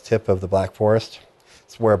southwest tip of the Black Forest.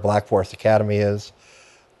 It's where Black Forest Academy is.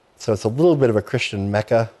 So it's a little bit of a Christian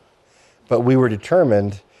Mecca, but we were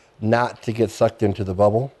determined not to get sucked into the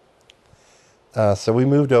bubble. So we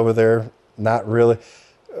moved over there, not really.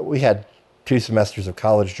 We had 2 semesters of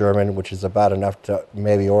college German, which is about enough to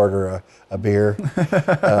maybe order a beer.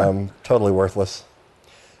 Totally worthless.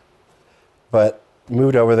 But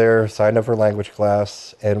moved over there, signed up for language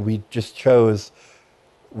class, and we just chose,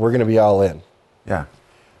 we're going to be all in. Yeah.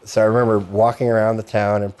 So I remember walking around the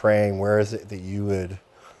town and praying, where is it that you would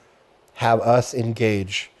have us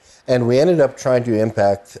engage? And we ended up trying to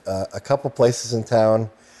impact a couple places in town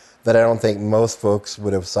that I don't think most folks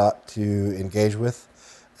would have sought to engage with.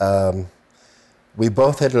 We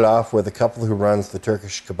both hit it off with a couple who runs the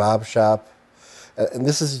Turkish kebab shop. And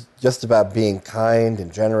this is just about being kind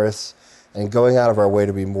and generous and going out of our way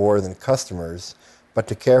to be more than customers, but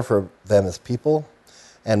to care for them as people.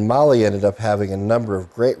 And Molly ended up having a number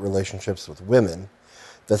of great relationships with women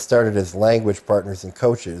that started as language partners and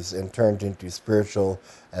coaches and turned into spiritual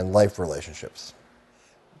and life relationships.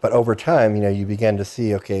 But over time, you begin to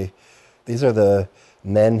see, okay, these are the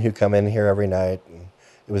men who come in here every night. And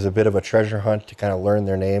it was a bit of a treasure hunt to kind of learn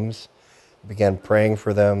their names. Began praying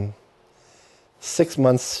for them. 6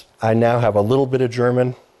 months, I now have a little bit of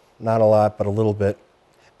German, not a lot, but a little bit.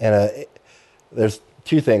 And there's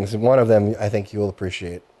 2 things. One of them I think you'll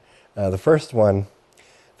appreciate. The first one,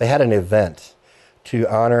 they had an event to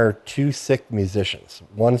honor 2 sick musicians.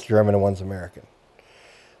 One's German and one's American.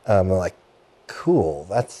 I'm like, cool,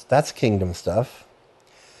 that's kingdom stuff.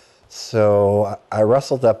 So I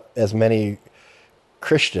rustled up as many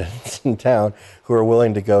Christians in town who are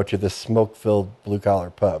willing to go to this smoke-filled blue-collar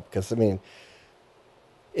pub. Because,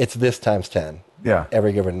 it's this times 10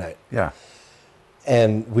 every given night. Yeah.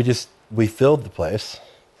 And we filled the place.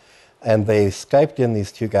 And they Skyped in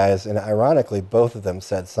these 2 guys. And ironically, both of them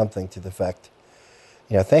said something to the effect,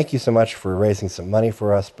 thank you so much for raising some money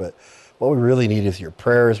for us, but what we really need is your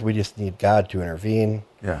prayers. We just need God to intervene.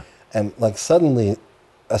 Yeah. And like suddenly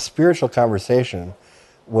a spiritual conversation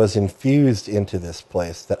was infused into this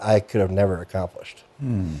place that I could have never accomplished.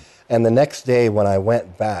 And the next day when I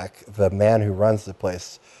went back, the man who runs the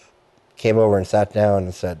place came over and sat down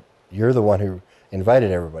and said, you're the one who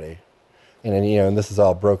invited everybody. And this is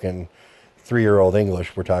all broken 3-year-old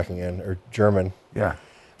English we're talking in, or German. Yeah.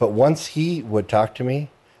 But once he would talk to me,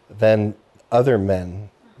 then other men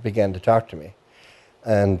began to talk to me.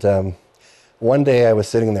 And one day I was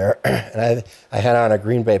sitting there, and I had on a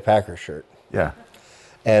Green Bay Packers shirt. Yeah.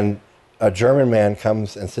 And a German man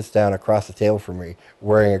comes and sits down across the table from me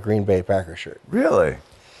wearing a Green Bay Packers shirt. Really?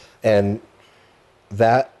 And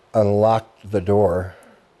that unlocked the door.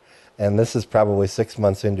 And this is probably 6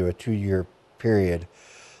 months into a 2-year period.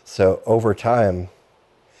 So over time,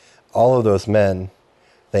 all of those men,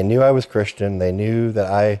 they knew I was Christian. They knew that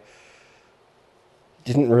I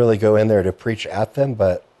didn't really go in there to preach at them,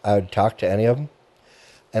 but I would talk to any of them.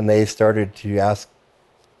 And they started to ask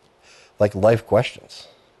like life questions.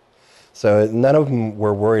 So none of them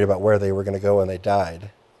were worried about where they were going to go when they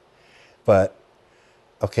died. But,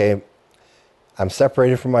 okay, I'm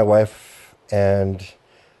separated from my wife and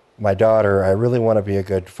my daughter. I really want to be a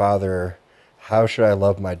good father. How should I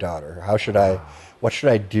love my daughter? What should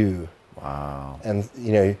I do? Wow. And,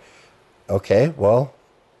 okay, well,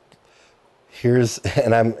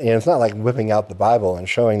 and it's not like whipping out the Bible and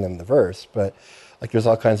showing them the verse, but like there's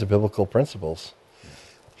all kinds of biblical principles.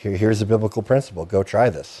 Here's a biblical principle. Go try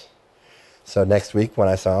this. So next week when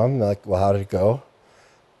I saw him, like, well, how did it go?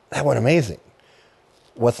 That went amazing.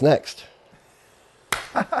 What's next?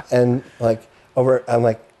 And like I'm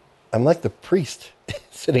like the priest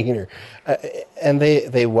sitting here, and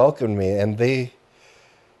they welcomed me, and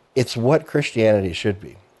it's what Christianity should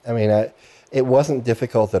be. I mean, it wasn't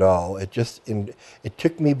difficult at all. It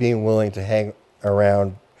took me being willing to hang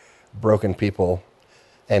around broken people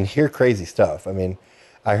and hear crazy stuff. I mean,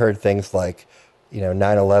 I heard things like,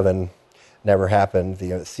 9/11 never happened.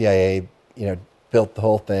 The CIA, built the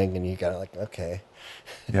whole thing, and you got like, okay.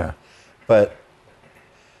 Yeah. But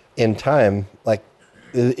in time, like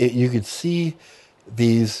you could see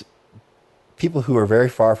these people who are very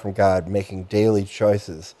far from God making daily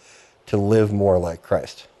choices to live more like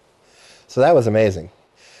Christ. So that was amazing.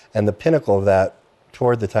 And the pinnacle of that,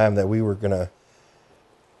 toward the time that we were going to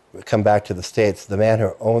come back to the States, the man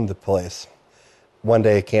who owned the place one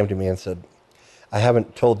day came to me and said, I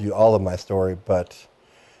haven't told you all of my story, but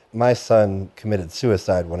my son committed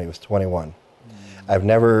suicide when he was 21. I've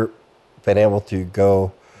never been able to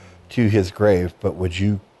go to his grave, but would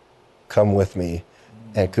you come with me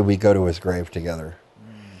and could we go to his grave together?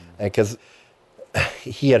 And because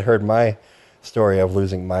he had heard my story of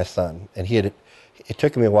losing my son, and it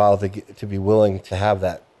took me a while to be willing to have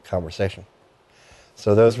that conversation.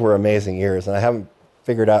 So those were amazing years, and I haven't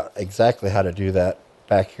figured out exactly how to do that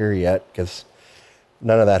back here yet, because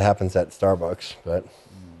none of that happens at Starbucks, but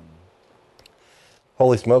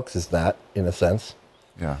Holy Smokes is that, in a sense.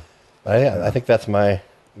 Yeah. But yeah, I think that's my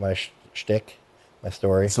shtick, my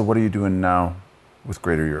story. So what are you doing now with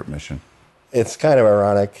Greater Europe Mission? It's kind of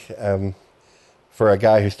ironic. For a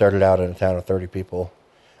guy who started out in a town of 30 people,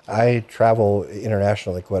 I travel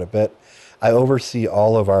internationally quite a bit. I oversee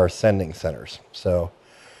all of our sending centers. So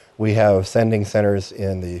we have sending centers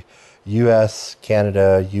in the US,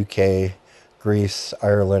 Canada, UK, Greece,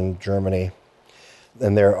 Ireland, Germany.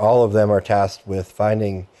 And all of them are tasked with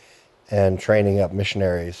finding and training up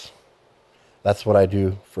missionaries. That's what I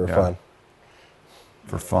do for fun.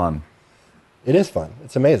 For fun. It is fun.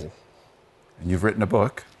 It's amazing. And you've written a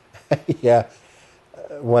book. Yeah.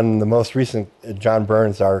 When the most recent, John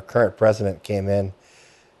Burns, our current president, came in,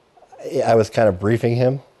 I was kind of briefing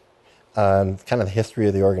him on kind of the history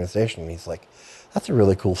of the organization. And he's like, that's a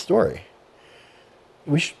really cool story.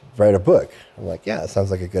 We should write a book. I'm like, yeah, that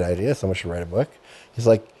sounds like a good idea. Someone should write a book. He's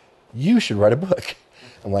like, you should write a book.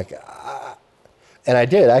 I'm like, And I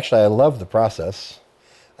did. Actually, I loved the process.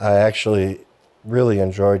 I actually really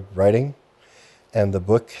enjoyed writing. And the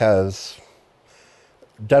book has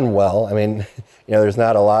done well. I mean, there's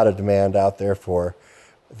not a lot of demand out there for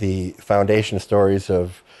the foundation stories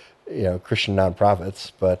of, Christian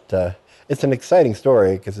nonprofits, but it's an exciting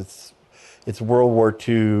story because it's World War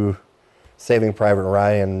II Saving Private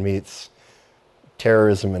Ryan meets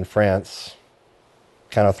terrorism in France,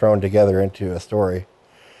 kind of thrown together into a story,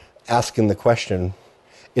 asking the question,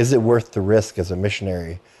 is it worth the risk as a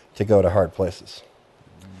missionary to go to hard places?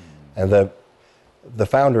 And the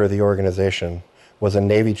founder of the organization was a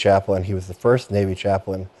Navy chaplain. He was the first Navy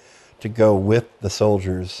chaplain to go with the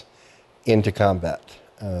soldiers into combat.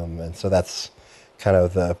 And so that's kind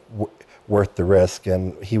of the worth the risk.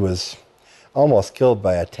 And he was almost killed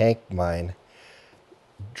by a tank mine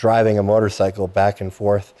driving a motorcycle back and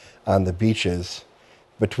forth on the beaches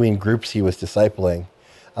between groups he was discipling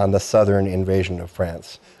on the southern invasion of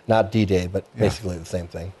France. Not D-Day, but basically the same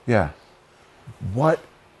thing. Yeah. What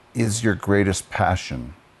is your greatest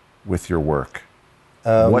passion with your work?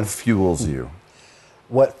 What fuels you?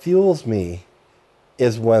 What fuels me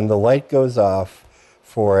is when the light goes off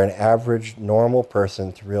for an average, normal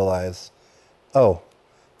person to realize, oh,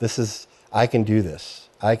 I can do this.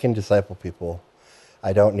 I can disciple people.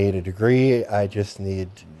 I don't need a degree. I just need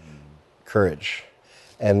courage.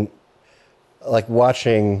 And like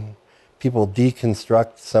watching people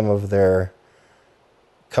deconstruct some of their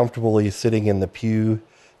comfortably sitting in the pew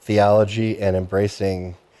theology and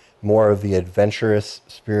embracing more of the adventurous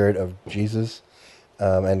spirit of Jesus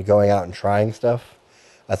and going out and trying stuff,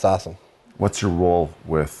 that's awesome. What's your role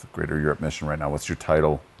with Greater Europe Mission right now? What's your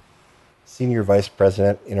title? Senior Vice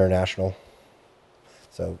President International.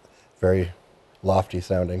 So very lofty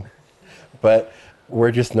sounding. But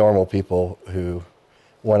we're just normal people who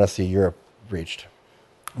want to see Europe reached.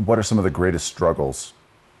 What are some of the greatest struggles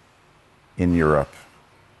in Europe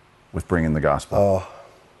with bringing the gospel? Oh,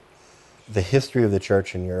 the history of the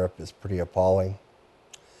church in Europe is pretty appalling.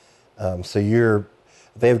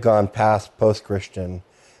 They've gone past post-Christian,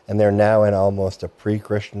 and they're now in almost a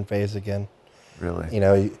pre-Christian phase again.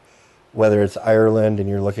 Really? Whether it's Ireland and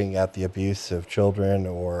you're looking at the abuse of children,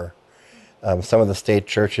 or some of the state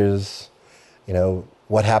churches,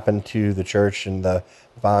 what happened to the church in the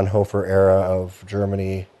Bonhoeffer era of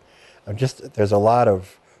Germany. There's a lot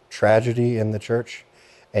of tragedy in the church,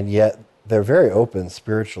 and yet they're very open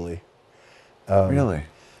spiritually. Really?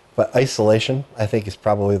 But isolation, I think, is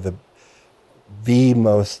probably the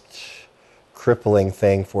most crippling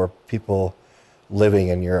thing for people living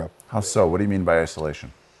in Europe. How so? What do you mean by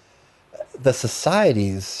isolation? The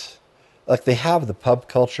societies, like they have the pub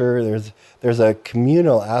culture, there's a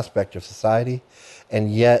communal aspect of society,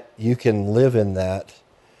 and yet you can live in that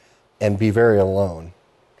and be very alone,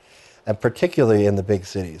 and particularly in the big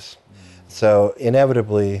cities. So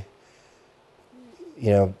inevitably,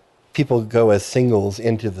 people go as singles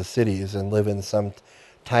into the cities and live in some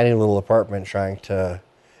tiny little apartment trying to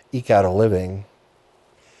eke out a living,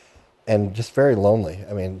 and just very lonely.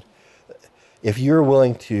 I mean, if you're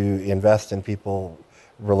willing to invest in people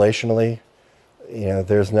relationally,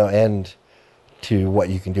 there's no end to what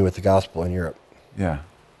you can do with the gospel in Europe. Yeah.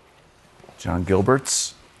 John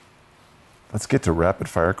Gilberts, let's get to rapid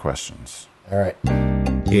fire questions. All right.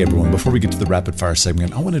 Hey everyone, before we get to the rapid fire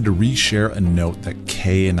segment, I wanted to reshare a note that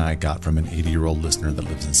Kay and I got from an 80-year-old listener that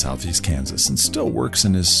lives in Southeast Kansas and still works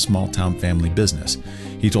in his small town family business.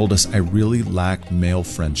 He told us, I really lack male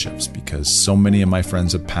friendships because so many of my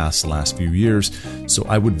friends have passed the last few years, so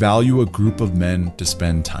I would value a group of men to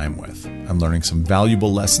spend time with. I'm learning some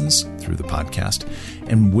valuable lessons through the podcast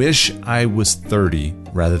and wish I was 30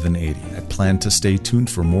 rather than 80. I plan to stay tuned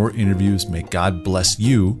for more interviews. May God bless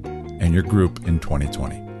you and your group in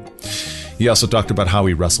 2020. He also talked about how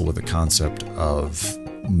he wrestled with the concept of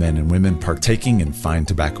men and women partaking in fine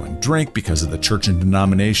tobacco and drink because of the church and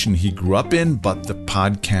denomination he grew up in, but the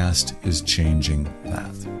podcast is changing that.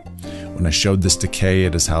 When I showed this to Kay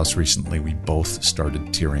at his house recently, we both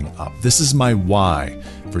started tearing up. This is my why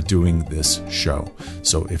for doing this show.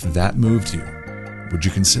 So if that moved you, would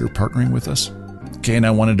you consider partnering with us? Kay and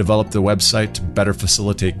I want to develop the website to better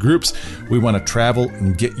facilitate groups. We want to travel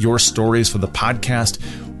and get your stories for the podcast.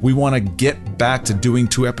 We want to get back to doing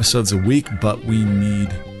 2 episodes a week, but we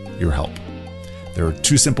need your help. There are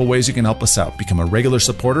 2 simple ways you can help us out. Become a regular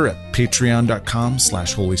supporter at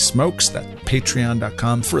patreon.com/holysmokes. That's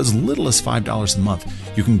patreon.com. For as little as $5 a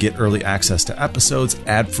month, you can get early access to episodes,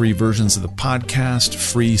 ad-free versions of the podcast,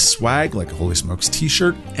 free swag like a Holy Smokes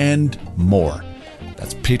t-shirt, and more.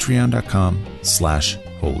 That's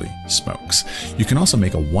patreon.com/holysmokes. You can also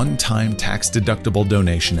make a one-time tax-deductible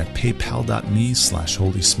donation at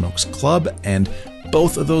paypal.me/holysmokesclub, and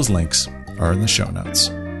both of those links are in the show notes.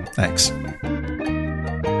 Thanks.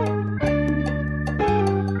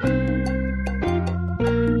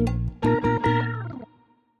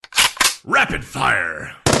 Rapid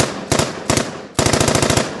fire.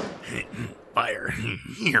 Fire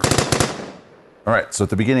here. All right, so at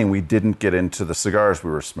the beginning, we didn't get into the cigars we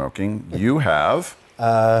were smoking. You have?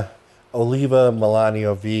 Oliva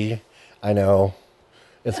Melanio V. I know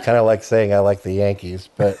it's kind of like saying I like the Yankees,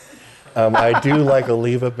 but I do like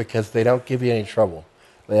Oliva because they don't give you any trouble.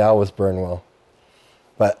 They always burn well.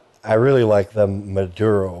 But I really like the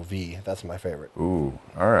Maduro V. That's my favorite. Ooh,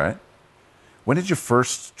 all right. When did you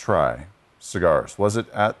first try cigars? Was it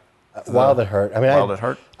at Wild at Heart? I mean, Wild at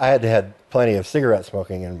Heart? I had plenty of cigarette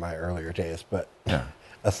smoking in my earlier days, but Yeah.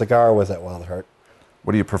 a cigar was at Wild at Heart.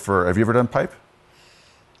 What do you prefer? Have you ever done pipe?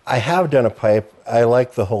 I have done a pipe. I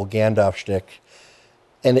like the whole Gandalf shtick,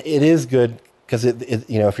 and it is good because if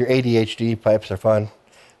you're ADHD, pipes are fun,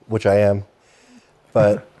 which I am.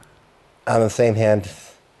 But on the same hand,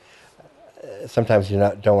 sometimes you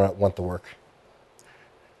don't want the work.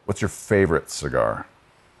 What's your favorite cigar?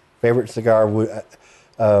 Favorite cigar,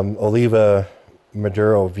 Oliva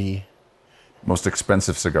Maduro V. Most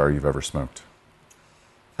expensive cigar you've ever smoked?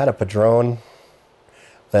 I had a Padron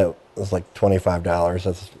that was like $25.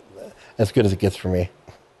 That's as good as it gets for me.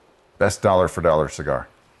 Best dollar for dollar cigar?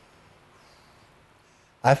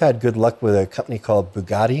 I've had good luck with a company called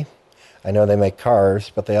Bugatti. I know they make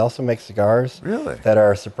cars, but they also make cigars Really? that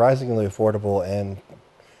are surprisingly affordable and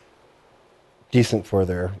decent for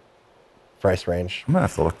their price range. I'm going to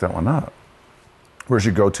have to look that one up. Where's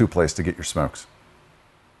your go-to place to get your smokes?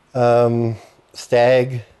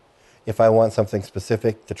 Stag, if I want something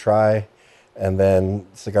specific to try, and then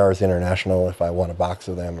Cigars International if I want a box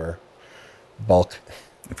of them or bulk.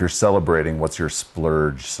 If you're celebrating, what's your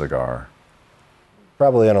splurge cigar?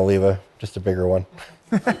 Probably an Oliva, just a bigger one.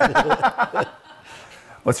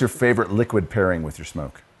 What's your favorite liquid pairing with your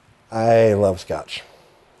smoke? I love Scotch.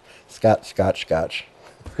 Scotch.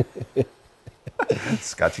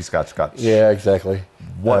 Scotchy, scotch. Yeah, exactly.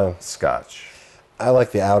 What scotch? I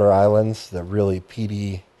like the Outer Islands, the really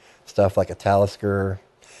peaty stuff like a Talisker.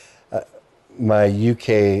 My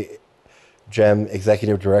UK GEM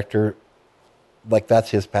executive director like that's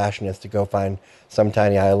his passion, is to go find some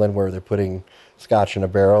tiny island where they're putting scotch in a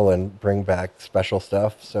barrel and bring back special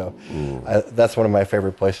stuff. So that's one of my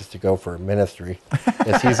favorite places to go for ministry,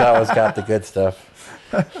 is he's always got the good stuff.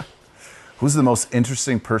 Who's the most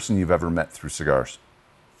interesting person you've ever met through cigars?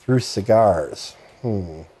 Through cigars.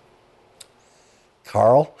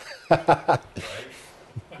 Carl?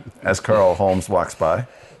 As Carl Holmes walks by.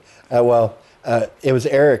 It was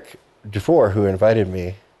Eric Dufour who invited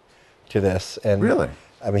me to this. And Really?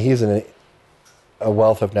 I mean, he's a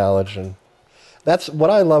wealth of knowledge, and that's what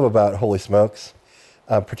I love about Holy Smokes,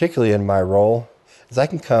 particularly in my role, is I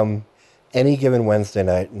can come any given Wednesday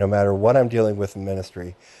night, no matter what I'm dealing with in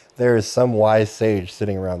ministry. There is some wise sage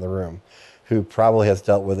sitting around the room who probably has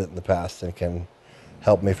dealt with it in the past and can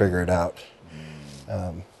help me figure it out.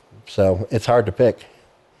 So it's hard to pick.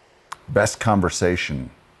 Best conversation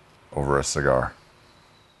over a cigar?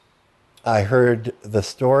 I heard the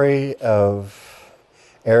story of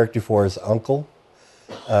Eric Dufour's uncle,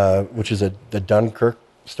 which is the Dunkirk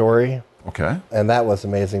story. Okay. And that was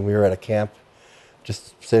amazing. We were at a camp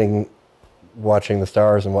just sitting, watching the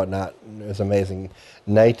stars and whatnot. It was amazing.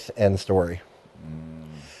 Night and story.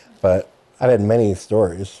 But I've had many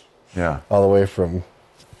stories. Yeah. All the way from,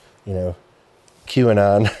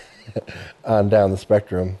 QAnon on down the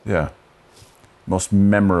spectrum. Yeah. Most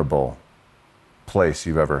memorable place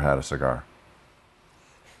you've ever had a cigar?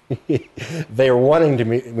 They were wanting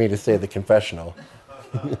me to say the confessional,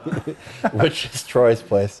 which is Troy's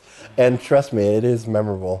place. And trust me, it is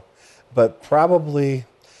memorable. But probably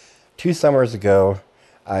 2 summers ago,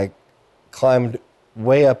 I climbed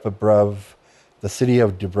way up above the city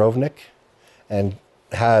of Dubrovnik and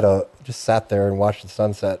just sat there and watched the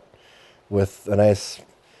sunset with a nice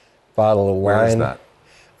bottle of wine. Where is that?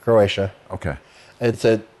 Croatia. Okay. It's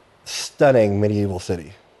a stunning medieval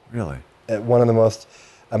city. Really? One of the most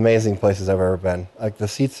amazing places I've ever been. Like the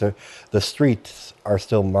streets are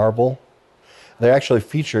still marble. They're actually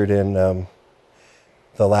featured in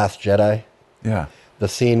The Last Jedi. Yeah. The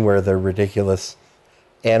scene where the ridiculous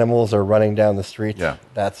animals are running down the street. Yeah.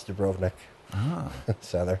 That's Dubrovnik.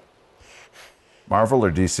 So there. Marvel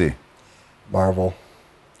or DC? Marvel.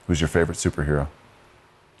 Who's your favorite superhero?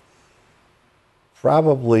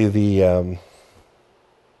 Probably the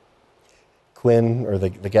Quinn, or the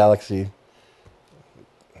Galaxy.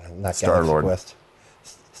 Not Star-Lord. Galaxy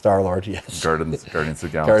Quest. Star-Lord, yes. Guardians of the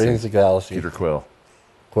Galaxy. Guardians of the Galaxy. Peter Quill.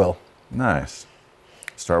 Quill. Nice.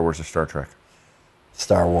 Star Wars or Star Trek?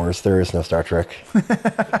 Star Wars. There is no Star Trek.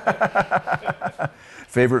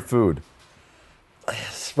 Favorite food?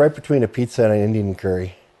 It's right between a pizza and an Indian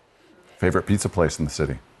curry. Favorite pizza place in the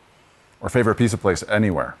city? Or favorite pizza place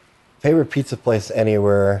anywhere? Favorite pizza place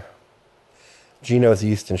anywhere? Gino's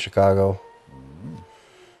East in Chicago.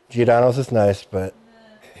 Giordano's is nice, but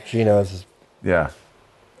Gino's is Yeah.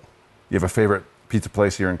 You have a favorite pizza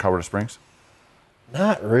place here in Colorado Springs?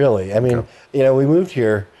 not really. I mean, we moved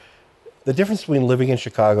here. The difference between living in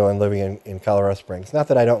Chicago and living in Colorado Springs, not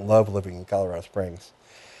that I don't love living in Colorado Springs.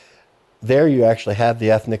 There you actually had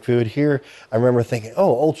the ethnic food. Here, I remember thinking, oh,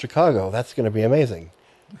 old Chicago, that's going to be amazing.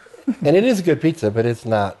 And it is good pizza, but it's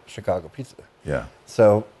not Chicago pizza. Yeah.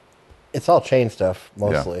 So it's all chain stuff,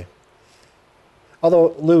 mostly.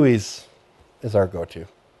 Although Louis is our go-to.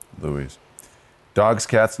 Louis. Dogs,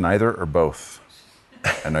 cats, neither, or both?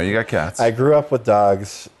 I know you got cats. I grew up with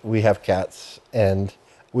dogs. We have cats, and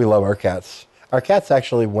we love our cats. Our cats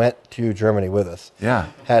actually went to Germany with us. Yeah.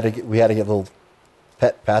 We had to get little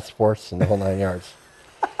pet passports and the whole 9 yards.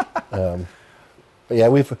 But yeah,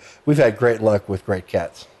 we've had great luck with great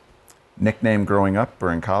cats. Nickname growing up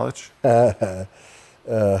or in college? Growing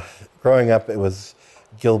up, it was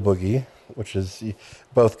Gil Boogie, which is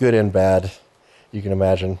both good and bad, you can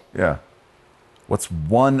imagine. Yeah. What's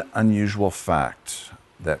one unusual fact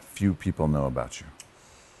that few people know about you?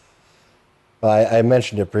 Well, I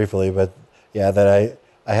mentioned it briefly, but yeah, that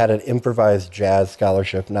I had an improvised jazz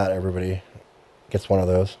scholarship. Not everybody gets one of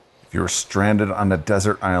those. If you were stranded on a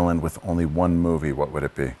desert island with only one movie, what would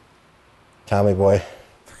it be? Tommy Boy.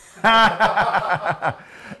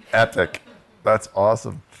 Epic. That's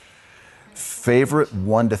awesome. Favorite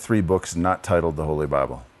 1 to 3 books not titled the Holy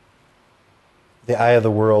Bible? The Eye of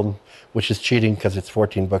the World, which is cheating because it's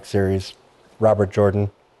 14-book series. Robert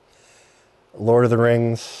Jordan. Lord of the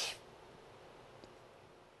Rings,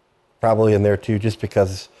 probably in there too, just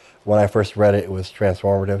because when I first read it, it was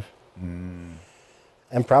transformative.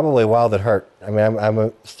 And probably Wild at Heart. I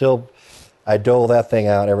mean, I dole that thing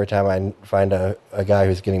out every time I find a guy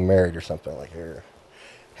who's getting married or something. Like, here,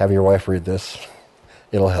 have your wife read this.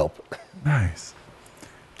 It'll help. Nice.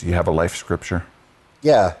 Do you have a life scripture?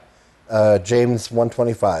 Yeah, James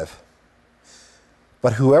 1:25.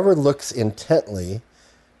 But whoever looks intently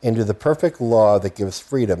into the perfect law that gives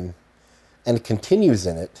freedom and continues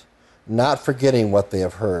in it, not forgetting what they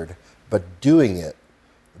have heard, but doing it,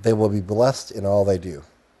 they will be blessed in all they do.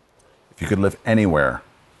 If you could live anywhere,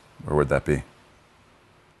 where would that be?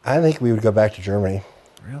 I think we would go back to Germany.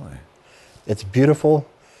 Really? It's beautiful,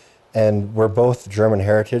 and we're both German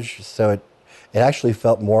heritage, so it actually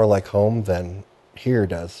felt more like home than here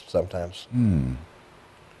does sometimes.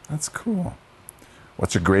 That's cool.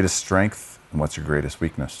 What's your greatest strength and what's your greatest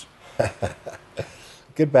weakness?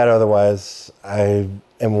 Good, bad, otherwise, I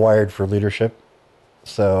am wired for leadership,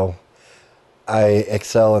 so I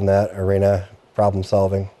excel in that arena, problem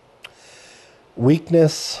solving.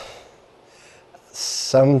 Weakness,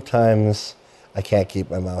 sometimes I can't keep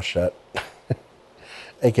my mouth shut.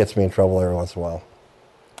 It gets me in trouble every once in a while.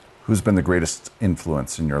 Who's been the greatest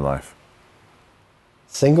influence in your life?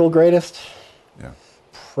 Single greatest? Yeah.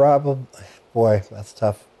 Probably, boy, that's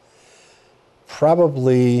tough.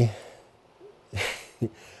 Probably, I'm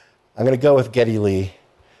going to go with Geddy Lee,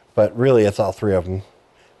 but really it's all three of them.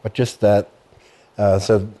 But just that,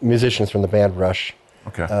 so musicians from the band Rush,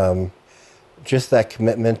 Okay. just that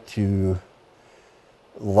commitment to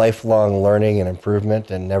lifelong learning and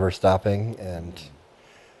improvement and never stopping, and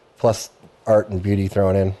plus art and beauty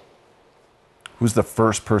thrown in. Who's the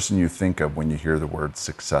first person you think of when you hear the word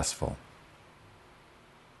successful?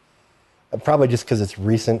 Probably just because it's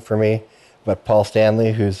recent for me, but Paul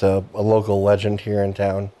Stanley, who's a local legend here in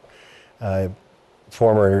town,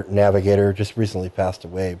 former navigator, just recently passed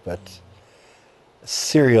away, but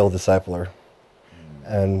serial discipler,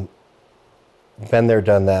 and been there,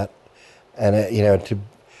 done that, and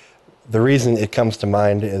the reason it comes to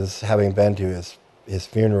mind is having been to his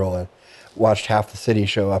funeral and watched half the city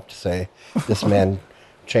show up to say, "This man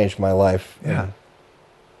changed my life." Yeah.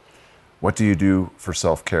 What do you do for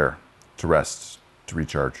self-care, to rest, to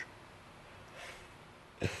recharge?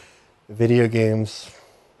 Video games.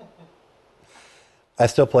 I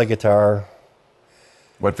still play guitar.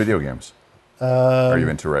 What video games are you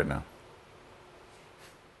into right now?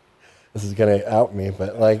 This is going to out me,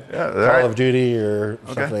 but like Yeah, Call right. of Duty or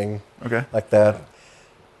something Okay. like that.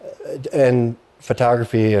 And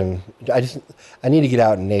photography, and I need to get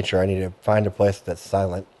out in nature. I need to find a place that's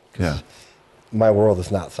silent. 'Cause Yeah. my world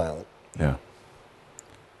is not silent. Yeah.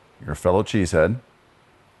 You're a fellow cheesehead.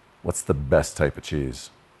 What's the best type of cheese?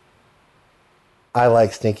 I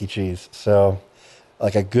like stinky cheese, so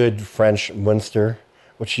like a good French Munster,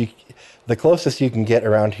 the closest you can get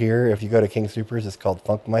around here, if you go to King Soopers, is called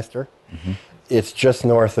Funkmeister. Mm-hmm. It's just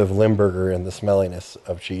north of Limburger in the smelliness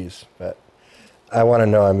of cheese, but I want to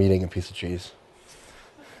know I'm eating a piece of cheese.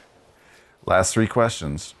 Last three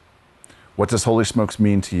questions. What does Holy Smokes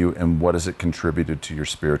mean to you, and what has it contributed to your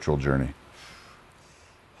spiritual journey?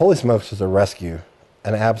 Holy Smokes is a rescue,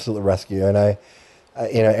 an absolute rescue, and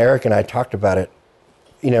Eric and I talked about it,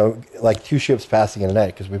 like two ships passing in the night,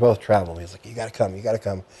 because we both travel. He's like, you got to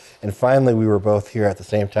come. And finally, we were both here at the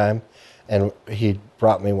same time, and he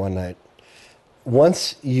brought me one night.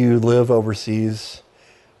 Once you live overseas,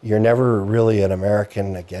 you're never really an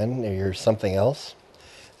American again. You're something else.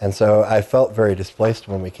 And so I felt very displaced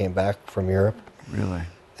when we came back from Europe. Really?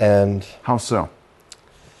 And How so?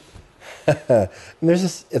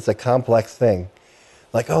 it's a complex thing.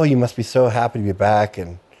 Like, oh, you must be so happy to be back.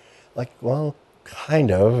 And like, well, kind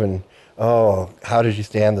of. And, oh, how did you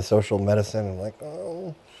stand the social medicine? And like,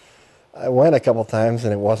 oh, I went a couple times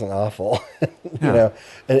and it wasn't awful. And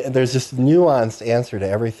there's this nuanced answer to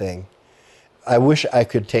everything. I wish I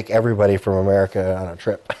could take everybody from America on a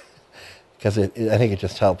trip because I think it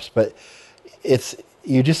just helps. But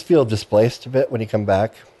you just feel displaced a bit when you come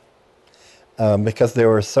back because there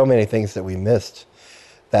were so many things that we missed.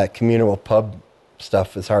 That communal pub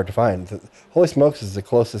stuff is hard to find. Holy Smokes is the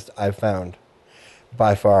closest I've found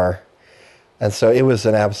by far. And so it was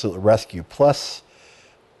an absolute rescue. Plus,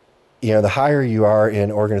 the higher you are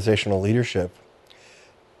in organizational leadership,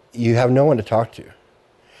 you have no one to talk to.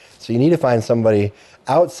 So you need to find somebody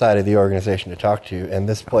outside of the organization to talk to, and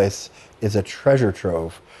this place is a treasure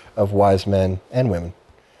trove of wise men and women.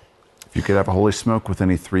 If you could have a holy smoke with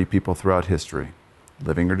any three people throughout history,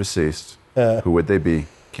 living or deceased, who would they be?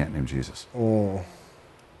 Can't name Jesus.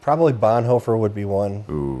 Probably Bonhoeffer would be one.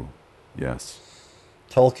 Ooh, yes.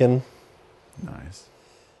 Tolkien, Nice.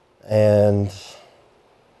 and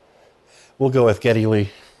we'll go with Geddy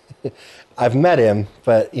Lee. I've met him,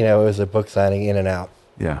 but it was a book signing in and out.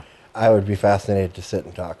 Yeah. I would be fascinated to sit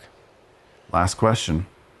and talk. Last question.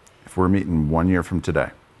 If we're meeting 1 year from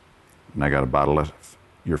today, and I got a bottle of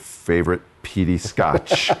your favorite peaty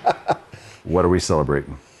scotch, what are we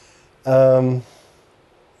celebrating?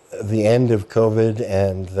 the end of COVID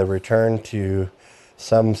and the return to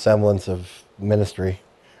some semblance of ministry,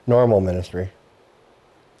 normal ministry.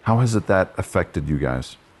 How has that affected you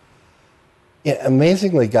guys? Yeah,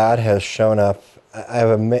 amazingly, God has shown up. I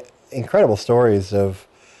have incredible stories of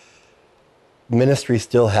ministry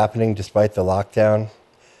still happening despite the lockdown.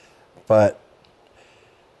 But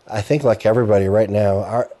I think, like everybody right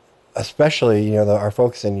now, especially our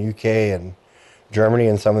folks in UK and Germany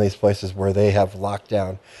and some of these places where they have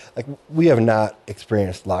lockdown, like we have not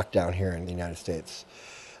experienced lockdown here in the United States.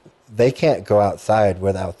 They can't go outside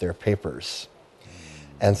without their papers.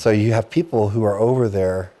 And so you have people who are over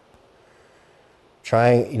there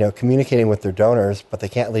trying, communicating with their donors, but they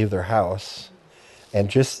can't leave their house. And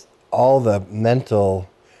just all the mental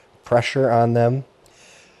pressure on them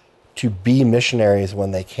to be missionaries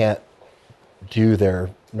when they can't do their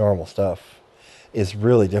normal stuff is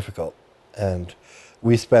really difficult. And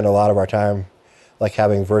we spend a lot of our time like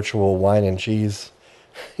having virtual wine and cheese,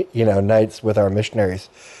 nights with our missionaries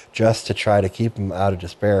just to try to keep them out of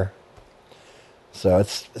despair. So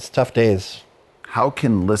it's tough days. How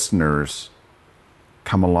can listeners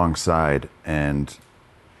come alongside and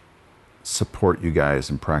support you guys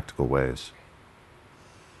in practical ways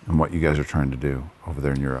and what you guys are trying to do over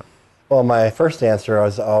there in Europe? Well, my first answer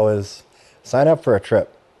was always sign up for a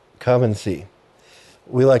trip. Come and see.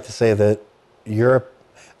 We like to say that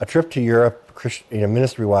a trip to Europe,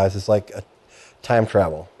 ministry-wise, is like a time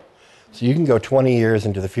travel. So you can go 20 years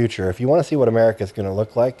into the future. If you want to see what America is going to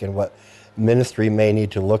look like and what ministry may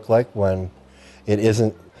need to look like when it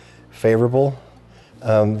isn't favorable,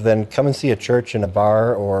 then come and see a church in a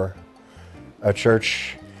bar or a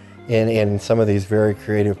church in some of these very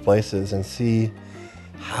creative places and see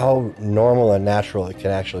how normal and natural it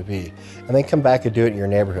can actually be. And then come back and do it in your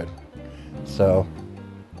neighborhood. So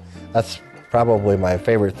that's probably my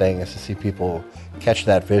favorite thing, is to see people catch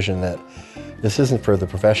that vision that this isn't for the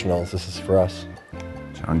professionals, this is for us.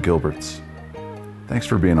 John Gilberts, thanks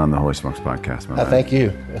for being on the Holy Smokes podcast, my man. Thank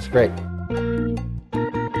you. It's great.